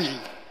worry.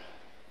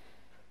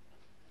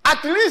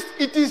 At least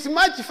it is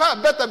much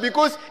far better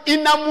because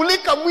in a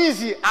mulika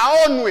mwizi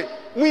aonwe,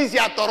 mwizi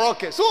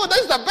atoroke. So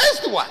that's the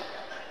best one.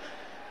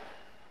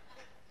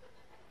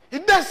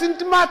 It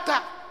doesn't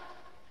matter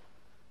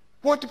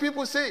what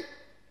people say.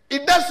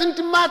 It doesn't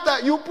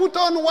matter. You put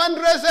on one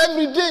dress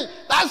every day.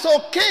 That's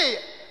okay.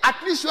 At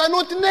least you are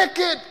not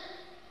naked.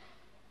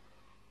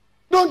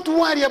 Don't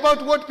worry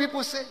about what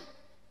people say.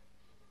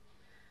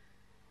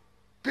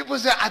 People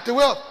say,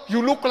 well,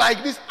 you look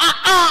like this.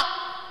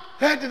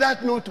 Let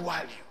that not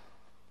worry you.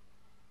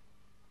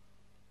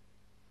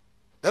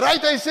 The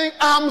writer is saying,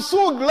 I'm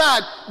so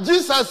glad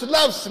Jesus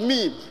loves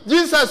me.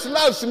 Jesus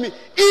loves me.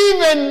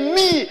 Even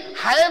me,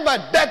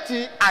 however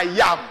dirty I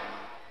am.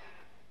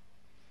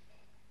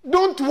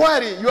 Don't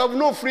worry, you have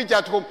no fridge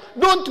at home.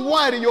 Don't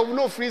worry, you have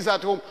no freezer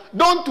at home.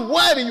 Don't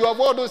worry, you have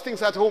all those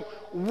things at home.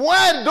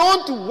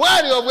 Don't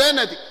worry of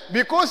anything.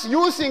 Because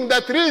using the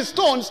 3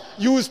 stones,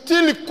 you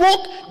still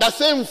cook the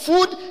same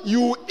food,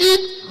 you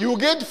eat, you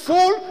get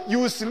full,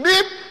 you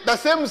sleep, the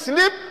same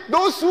sleep.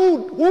 Those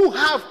who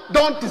have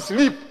don't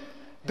sleep.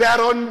 They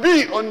are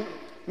on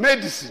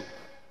medicine.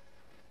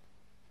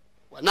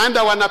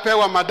 Wanaenda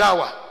wanapewa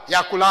madawa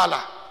ya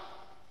kulala.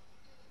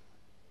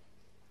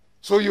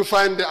 So you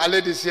find a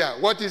lady here.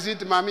 What is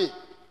it, mommy?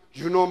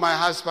 You know my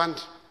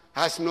husband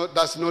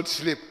does not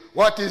sleep.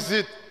 What is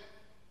it?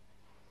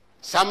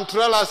 Some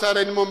trailers are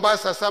in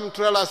Mombasa, some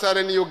trailers are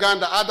in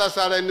Uganda, others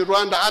are in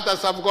Rwanda,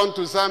 others have gone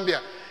to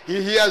Zambia.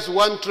 He hears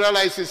one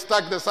trailer is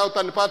stuck in the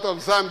southern part of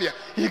Zambia.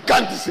 He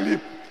can't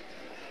sleep.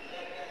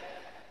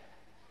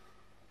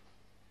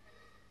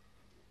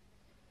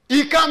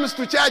 He comes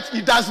to church,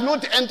 he does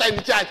not enter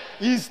in church.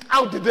 He's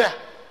out there,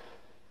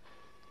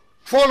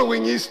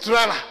 following his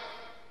trailer.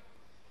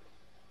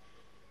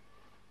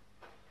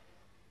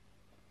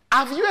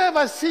 Have you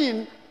ever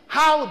seen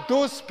how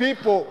those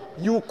people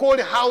you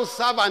call house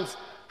servants,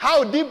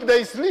 how deep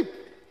they sleep?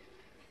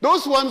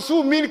 Those ones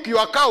who milk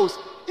your cows,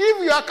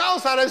 if your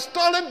cows are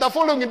stolen, the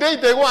following day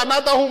they go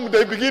another home,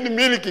 they begin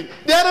milking.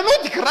 They are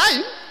not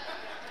crying.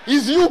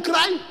 Is you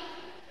crying?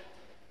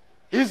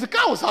 His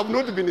cows have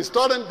not been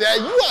stolen. They are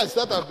yours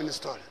that have been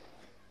stolen.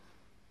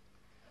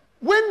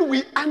 When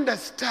we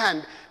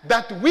understand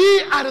that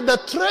we are the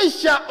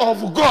treasure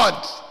of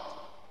God,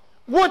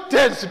 what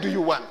else do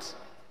you want?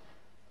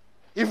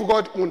 If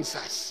God owns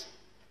us.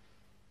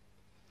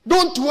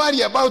 Don't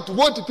worry about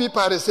what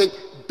people are saying.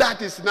 That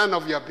is none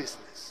of your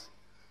business.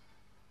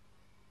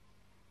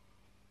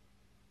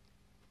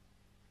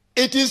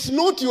 It is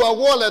not your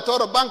wallet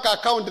or a bank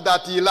account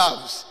that he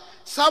loves.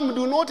 Some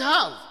do not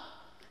have.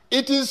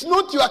 It is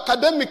not your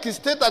academic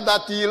status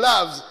that he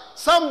loves.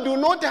 Some do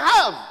not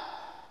have.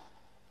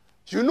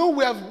 You know,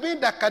 we have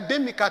made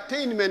academic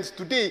attainments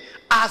today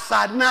as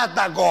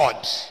another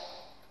God.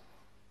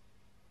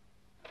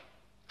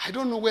 I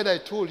don't know whether I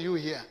told you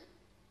here.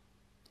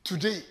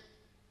 Today,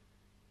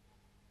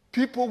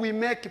 people will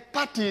make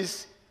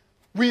parties,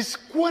 we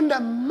squander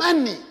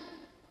money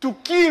to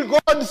kill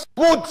God's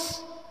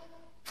goods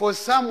for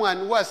someone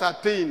who has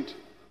attained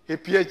a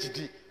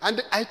PhD.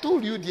 And I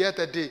told you the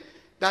other day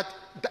that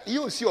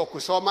hiyo sio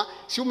kusoma,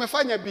 si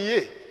umefanya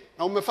BA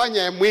na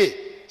umefanya MA.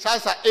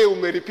 Sasa A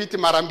umerepeat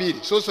mara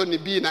mbili. Soso ni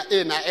B na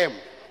A na M.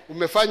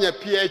 Umefanya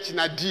PH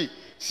na D.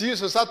 Si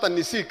hizo sasa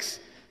ni 6.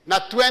 Na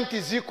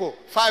 20 ziko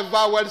 5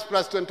 vowels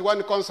plus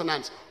 21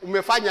 consonants.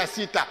 Umefanya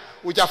 6,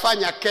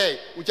 ujafanya K,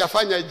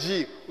 ujafanya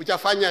G,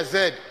 ujafanya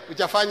Z,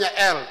 ujafanya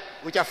L,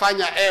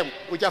 ujafanya M,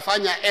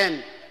 ujafanya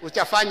N,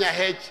 ujafanya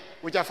H,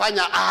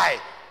 ujafanya I.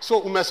 So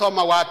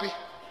umesoma wapi?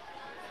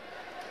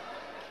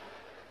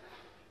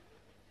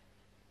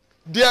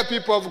 Dear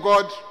people of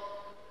God,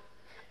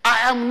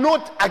 I am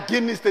not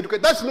against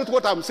education. That's not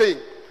what I'm saying.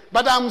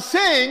 But I'm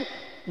saying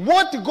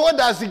what God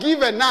has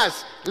given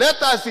us, let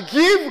us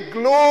give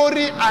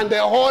glory and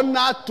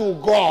honor to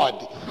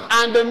God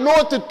and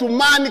not to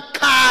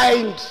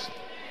mankind.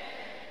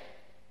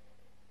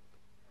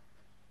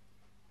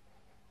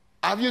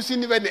 Have you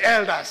seen even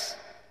elders?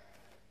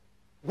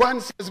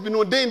 Once has been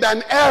ordained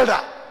an elder.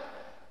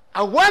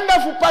 A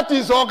wonderful party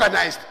is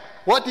organized.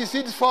 What is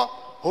it for?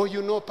 Oh,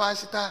 you know,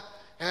 Pastor,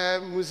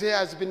 Mzee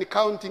has been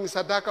counting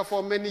sadaka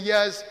for many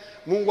years.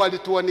 Mungu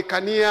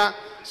alituonekania.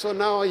 So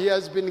now he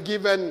has been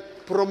given,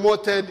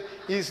 promoted.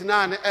 He's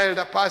now an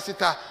elder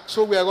pastor.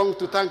 So we are going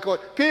to thank God.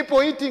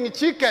 People eating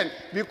chicken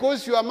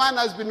because your man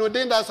has been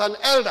ordained as an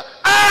elder.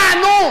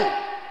 No!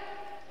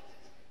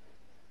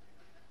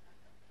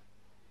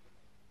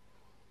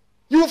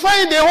 You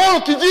find the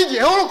whole Kijiji,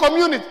 a whole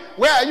community.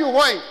 Where are you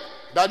going?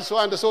 That's so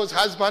and so's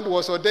husband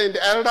was ordained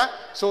elder.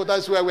 So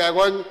that's where we are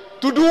going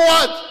to do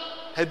what?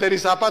 And there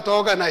is a party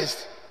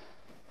organized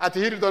at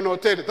Hilton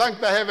Hotel. Thank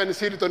the heavens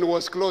Hilton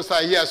was closer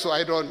here, so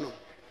I don't know.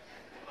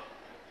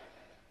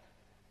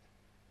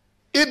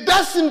 It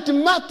doesn't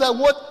matter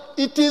what,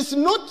 it is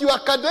not your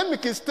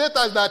academic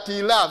status that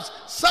he loves.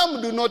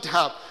 Some do not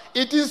have.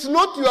 It is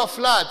not your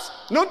flats,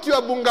 not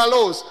your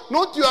bungalows,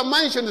 not your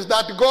mansions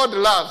that God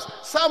loves.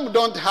 Some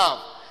don't have.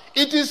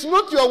 It is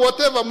not your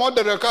whatever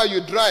model car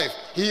you drive,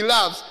 he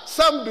loves.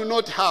 Some do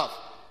not have.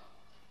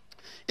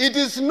 It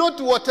is not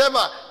whatever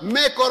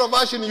make or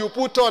version you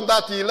put on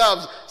that he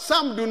loves.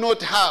 Some do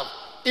not have.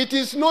 It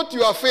is not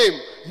your fame,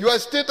 your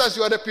status,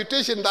 your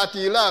reputation that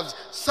he loves.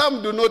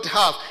 Some do not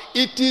have.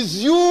 It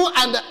is you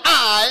and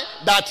I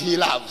that he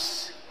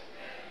loves.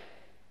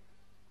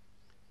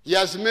 He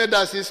has made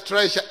us his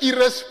treasure,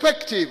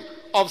 irrespective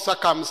of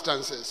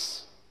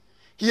circumstances.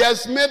 He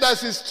has made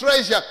us his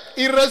treasure,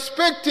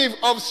 irrespective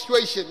of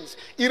situations,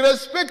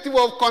 irrespective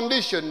of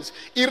conditions,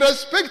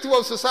 irrespective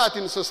of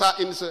society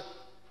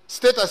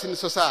status in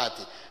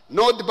society,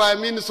 not by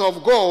means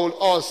of gold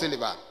or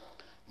silver,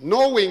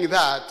 knowing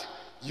that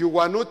you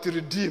were not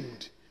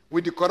redeemed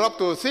with the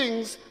corruptible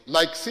things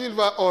like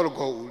silver or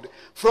gold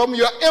from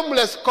your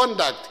aimless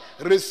conduct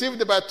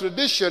received by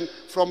tradition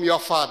from your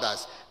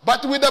fathers,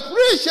 but with the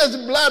precious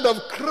blood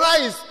of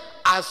Christ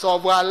as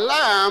of a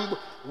lamb,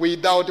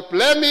 without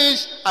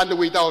blemish and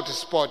without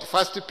spot.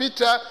 1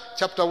 Peter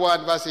chapter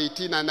 1 verse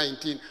 18 and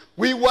 19.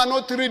 We were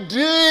not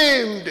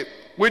redeemed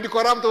with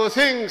corruptible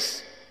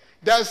things.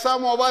 There are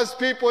some of us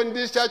people in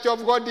this church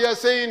of God, dear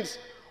saints,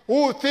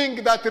 who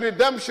think that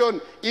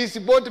redemption is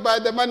bought by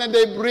the money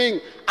they bring.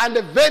 And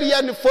very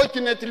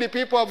unfortunately,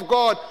 people of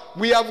God,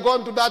 we have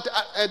gone to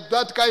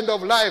that kind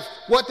of life.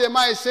 What am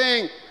I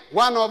saying?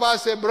 One of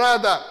us, a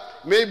brother,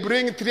 may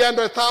bring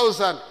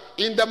 300,000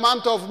 in the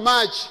month of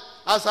March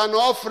as an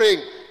offering.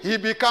 He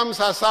becomes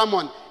a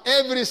sermon.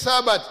 Every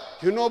Sabbath,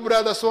 you know,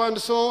 brother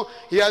so-and-so,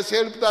 he has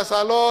helped us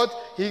a lot.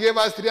 He gave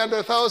us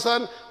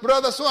 300,000.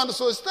 Brother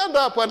so-and-so, stand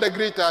up and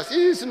greet us.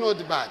 He is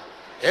not bad.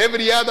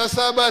 Every other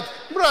Sabbath,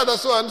 brother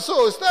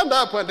so-and-so, stand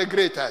up and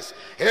greet us.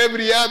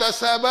 Every other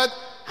Sabbath,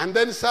 and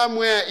then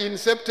somewhere in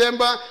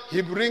September,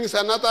 he brings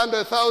another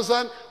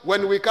 100,000.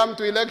 When we come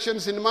to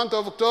elections in the month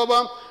of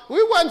October,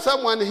 we want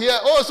someone here,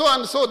 oh,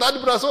 so-and-so,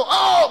 that brother, so,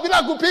 oh,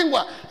 bila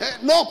kupingwa.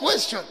 No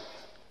question.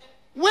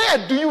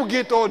 Where do you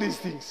get all these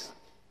things?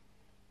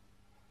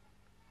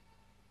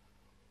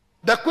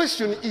 The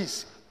question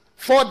is,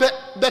 for the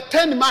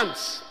 10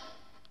 months,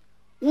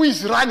 who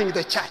is running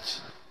the church?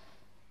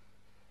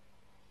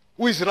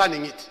 Who is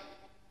running it?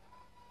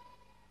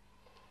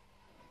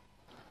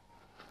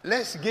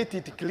 Let's get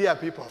it clear,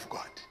 people of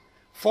God.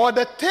 For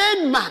the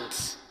 10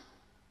 months,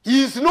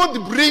 he is not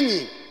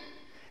bringing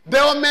the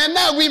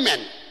omena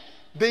women.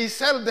 They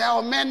sell their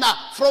omena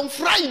from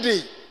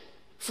Friday.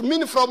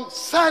 From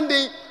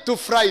Sunday to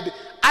Friday.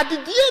 At the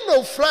end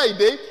of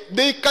Friday,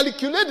 they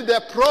calculate their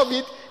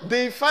profit.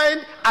 They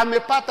find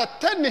amepata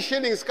 10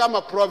 shillings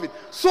kama profit.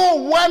 So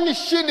 1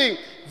 shilling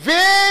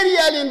very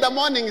early in the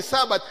morning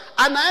Sabbath,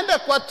 anaenda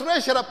kwa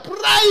treasurer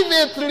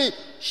privately,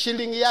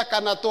 shilling yake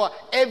anatoa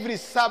every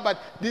Sabbath.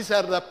 These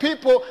are the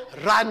people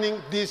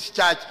running this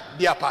church,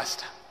 dear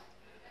pastor.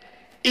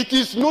 It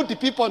is not the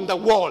people on the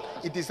wall.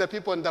 It is the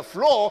people on the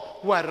floor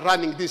who are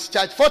running this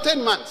church for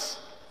 10 months.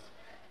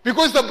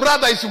 Because the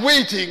brother is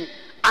waiting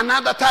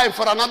another time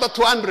for another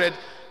 200,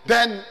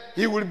 then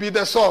he will be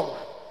the song.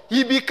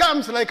 He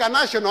becomes like a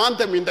national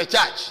anthem in the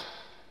church.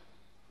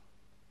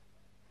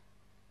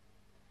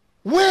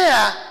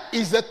 Where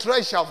is the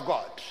treasure of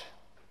God?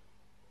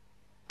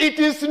 It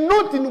is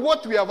not in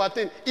what we have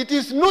attained. It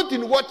is not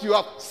in what you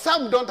have.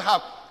 Some don't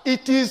have.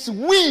 It is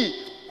we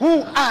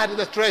who are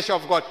the treasure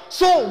of God.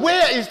 So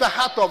where is the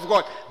heart of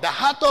God? The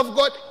heart of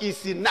God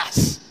is in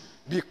us,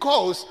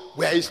 because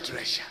where is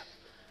treasure?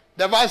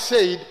 The verse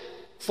said,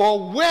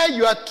 for where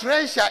your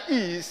treasure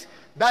is,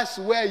 that's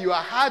where your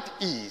heart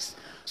is.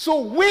 So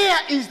where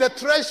is the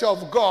treasure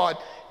of God?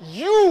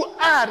 You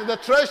are the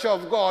treasure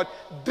of God.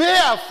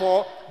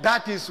 Therefore,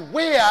 that is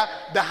where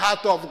the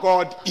heart of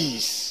God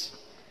is.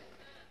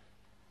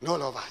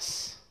 All of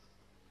us.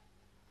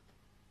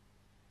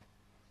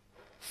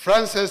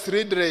 Frances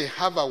Ridley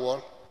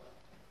Haverwell,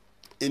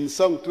 in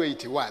Song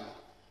 281,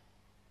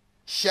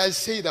 shall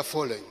say the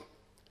following.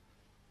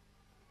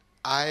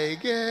 I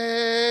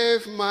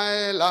gave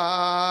my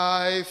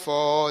life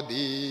for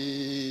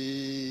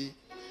thee,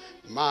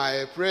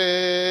 my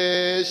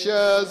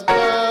precious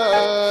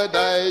blood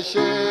I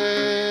shed,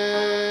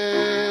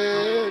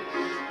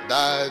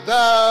 that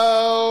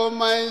thou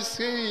mightst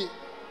see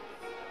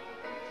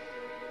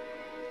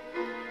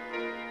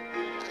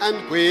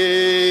and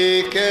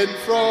quicken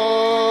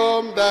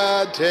from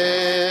the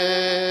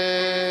dead.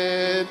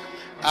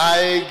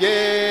 I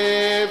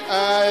gave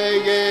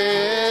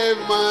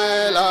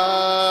my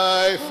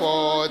life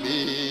for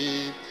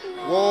thee.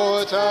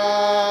 What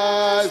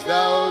hast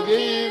thou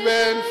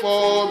given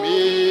for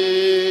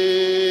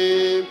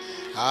me?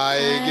 I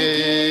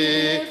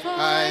gave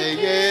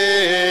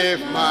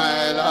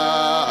my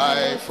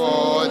life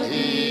for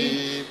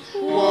thee.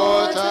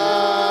 What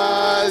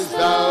hast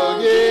thou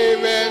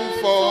given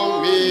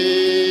for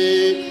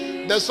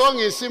me? The song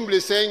is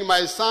simply saying,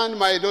 my son,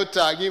 my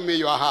daughter, give me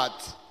your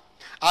heart.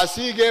 As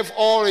he gave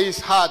all his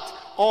heart,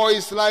 all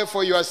his life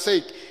for your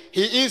sake,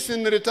 he is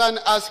in return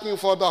asking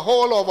for the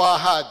whole of our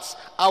hearts,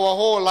 our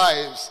whole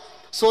lives,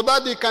 so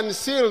that he can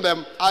seal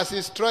them as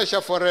his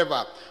treasure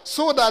forever.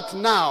 So that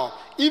now,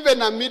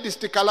 even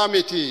amidst the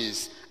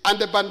calamities and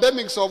the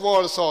pandemics of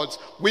all sorts,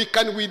 we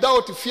can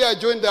without fear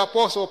join the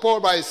Apostle Paul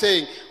by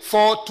saying,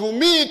 for to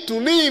me to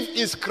live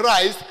is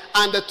Christ,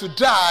 and to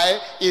die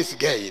is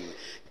gain.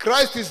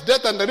 Christ's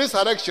death and the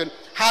resurrection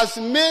has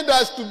made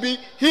us to be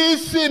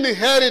his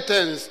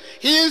inheritance,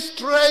 his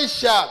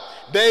treasure,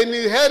 the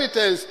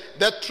inheritance,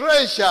 the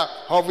treasure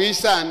of his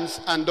sons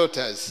and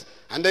daughters.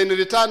 And in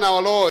return,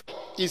 our Lord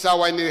is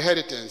our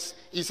inheritance,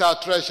 is our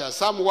treasure.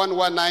 Psalm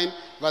 119,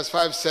 verse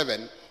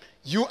 5-7.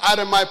 You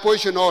are my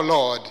portion, O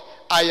Lord.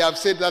 I have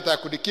said that I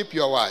could keep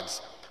your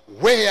words.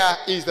 Where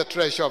is the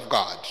treasure of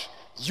God?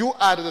 You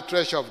are the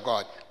treasure of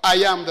God. I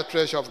am the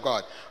treasure of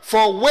God.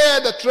 For where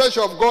the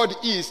treasure of God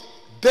is,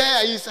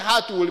 there his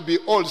heart will be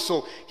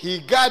also. He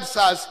guards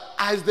us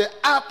as the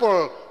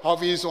apple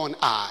of his own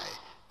eye.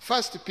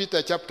 1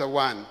 Peter chapter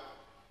 1,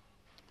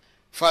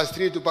 verse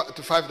 3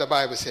 to 5, the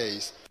Bible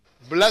says,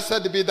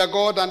 Blessed be the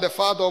God and the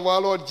Father of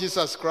our Lord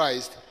Jesus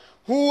Christ,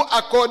 who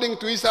according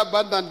to his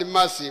abundant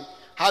mercy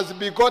has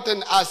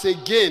begotten us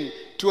again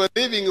to a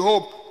living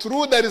hope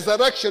through the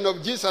resurrection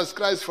of Jesus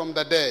Christ from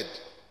the dead,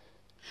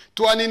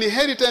 to an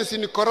inheritance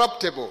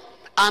incorruptible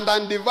and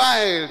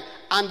undefiled,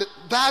 and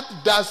that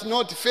does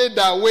not fade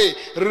away,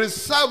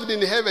 reserved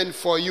in heaven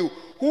for you,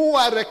 who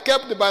are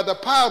kept by the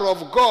power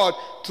of God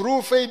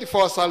through faith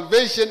for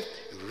salvation,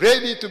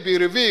 ready to be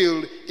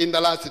revealed in the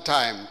last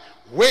time.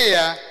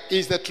 Where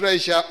is the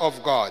treasure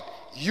of God?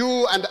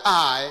 You and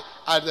I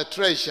are the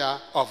treasure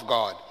of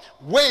God.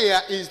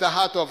 Where is the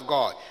heart of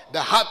God?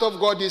 The heart of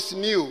God is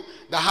new.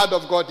 The heart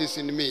of God is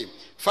in me.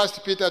 1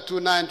 Peter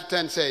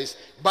 2:9-10 says,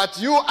 but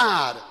you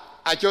are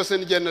a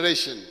chosen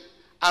generation,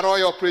 a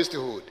royal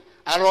priesthood,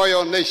 a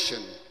royal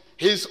nation,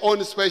 his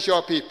own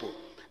special people,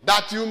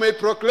 that you may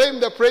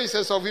proclaim the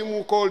praises of him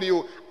who called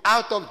you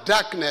out of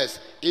darkness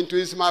into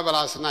his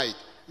marvelous light,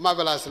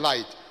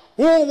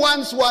 who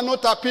once were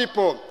not a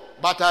people,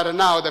 but are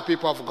now the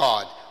people of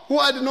God, who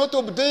had not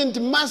obtained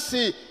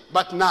mercy,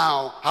 but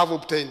now have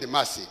obtained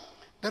mercy.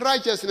 The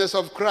righteousness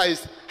of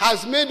Christ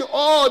has made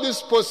all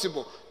this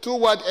possible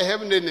toward a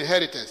heavenly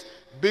inheritance,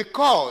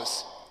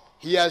 because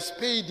he has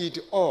paid it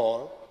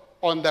all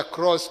on the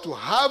cross to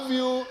have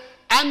you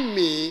and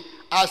me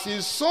as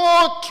his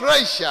sole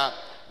treasure,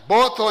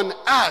 both on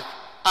earth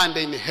and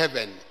in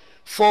heaven.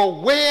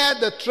 For where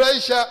the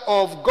treasure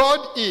of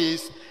God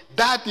is,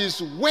 that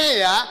is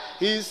where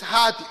his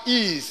heart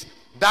is.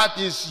 That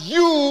is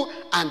you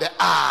and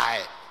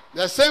I.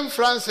 The same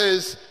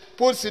Francis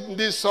puts it in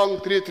this song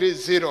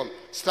 330,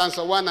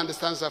 stanza 1 and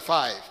stanza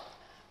 5.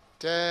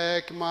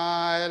 Take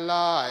my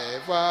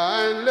life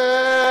and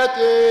let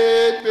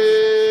it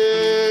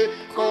be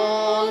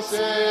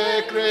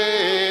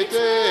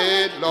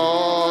consecrated,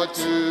 Lord,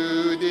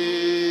 to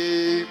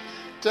thee.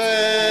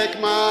 Take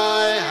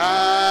my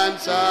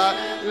hands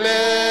and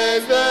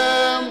let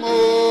them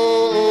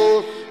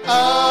move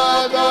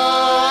at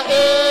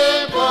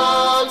the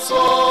impulse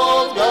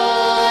of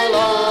thy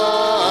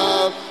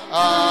love,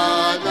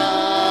 at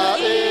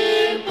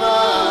the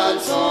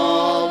impulse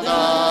of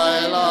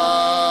thy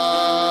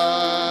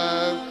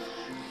love.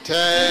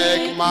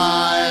 Take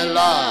my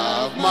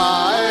love,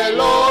 my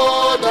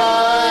Lord,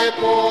 I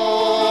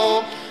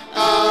pour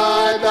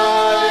at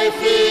thy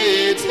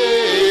feet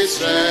his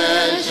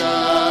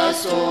treasure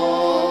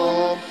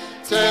store.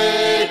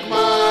 Take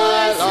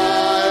my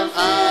life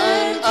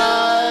and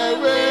I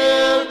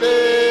will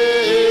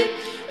be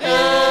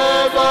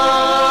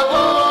ever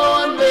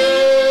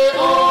only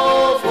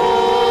all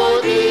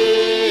for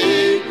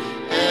thee,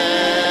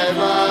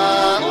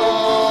 ever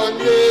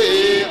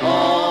only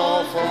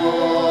all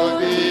for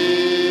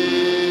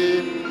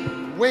thee.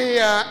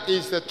 Where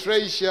is the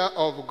treasure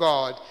of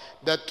God?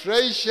 The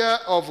treasure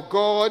of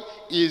God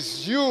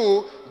is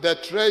you. The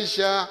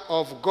treasure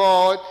of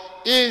God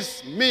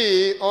is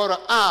me or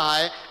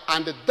I,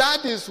 and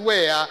that is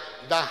where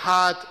the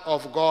heart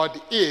of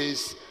God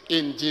is,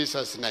 in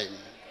Jesus' name.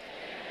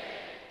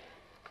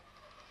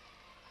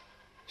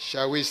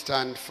 Shall we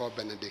stand for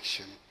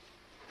benediction?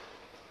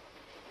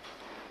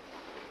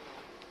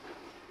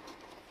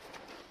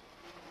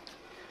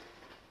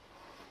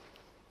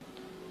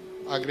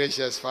 Our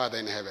gracious Father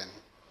in heaven,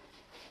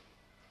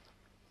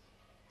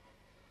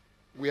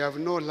 we have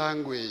no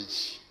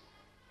language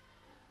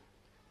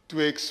to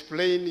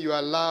explain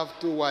your love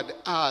toward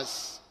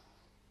us,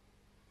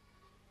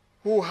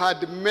 who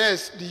had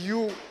messed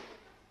you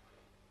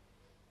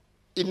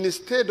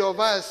instead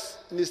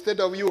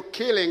of you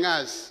killing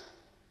us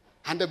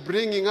and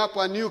bringing up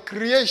a new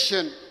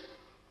creation.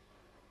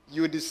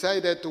 You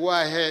decided to go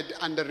ahead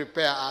and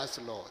repair us,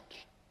 Lord.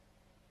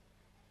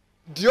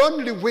 The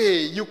only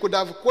way you could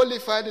have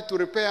qualified to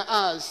repair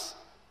us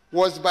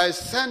was by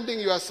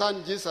sending your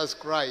Son, Jesus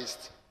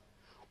Christ,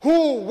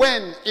 who,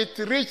 when it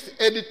reached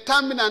a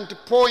determinant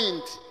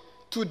point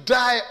to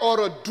die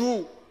or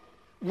do,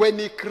 when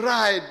he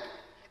cried,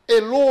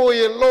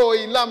 Eloi,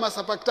 Eloi, lama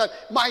sabachthani,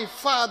 my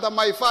Father,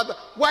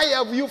 why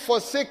have you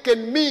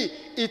forsaken me?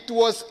 It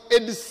was a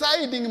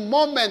deciding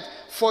moment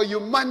for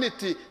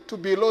humanity to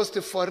be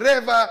lost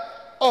forever,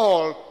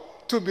 all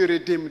to be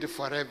redeemed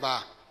forever.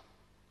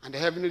 And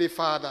Heavenly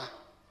Father,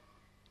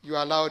 you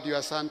allowed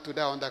your Son to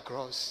die on the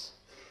cross.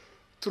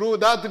 Through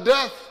that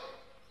death,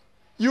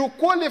 you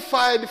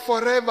qualified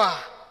forever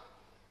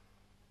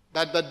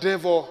that the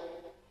devil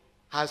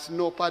has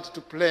no part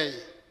to play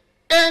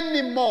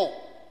anymore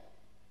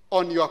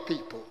on your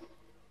people.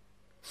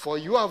 For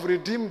you have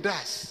redeemed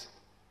us.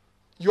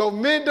 You have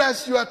made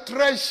us your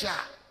treasure.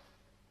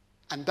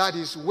 And that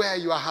is where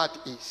your heart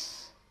is.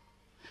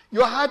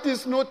 Your heart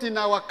is not in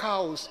our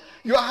cows.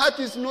 Your heart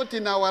is not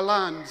in our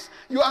lands.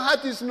 Your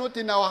heart is not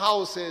in our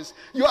houses.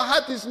 Your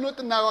heart is not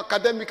in our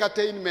academic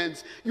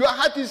attainments. Your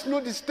heart is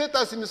not the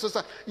status in the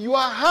society. Your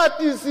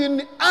heart is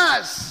in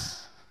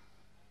us,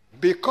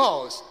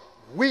 because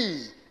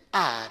we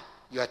are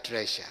your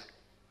treasure.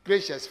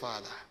 Gracious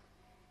Father,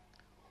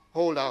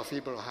 hold our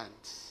feeble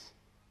hands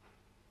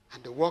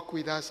and walk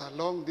with us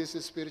along this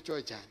spiritual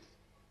journey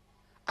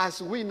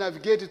as we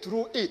navigate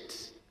through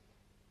it.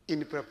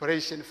 in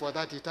preparation for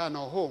that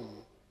eternal home.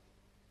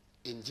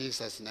 In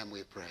Jesus' name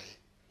we pray.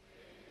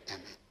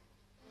 Amen.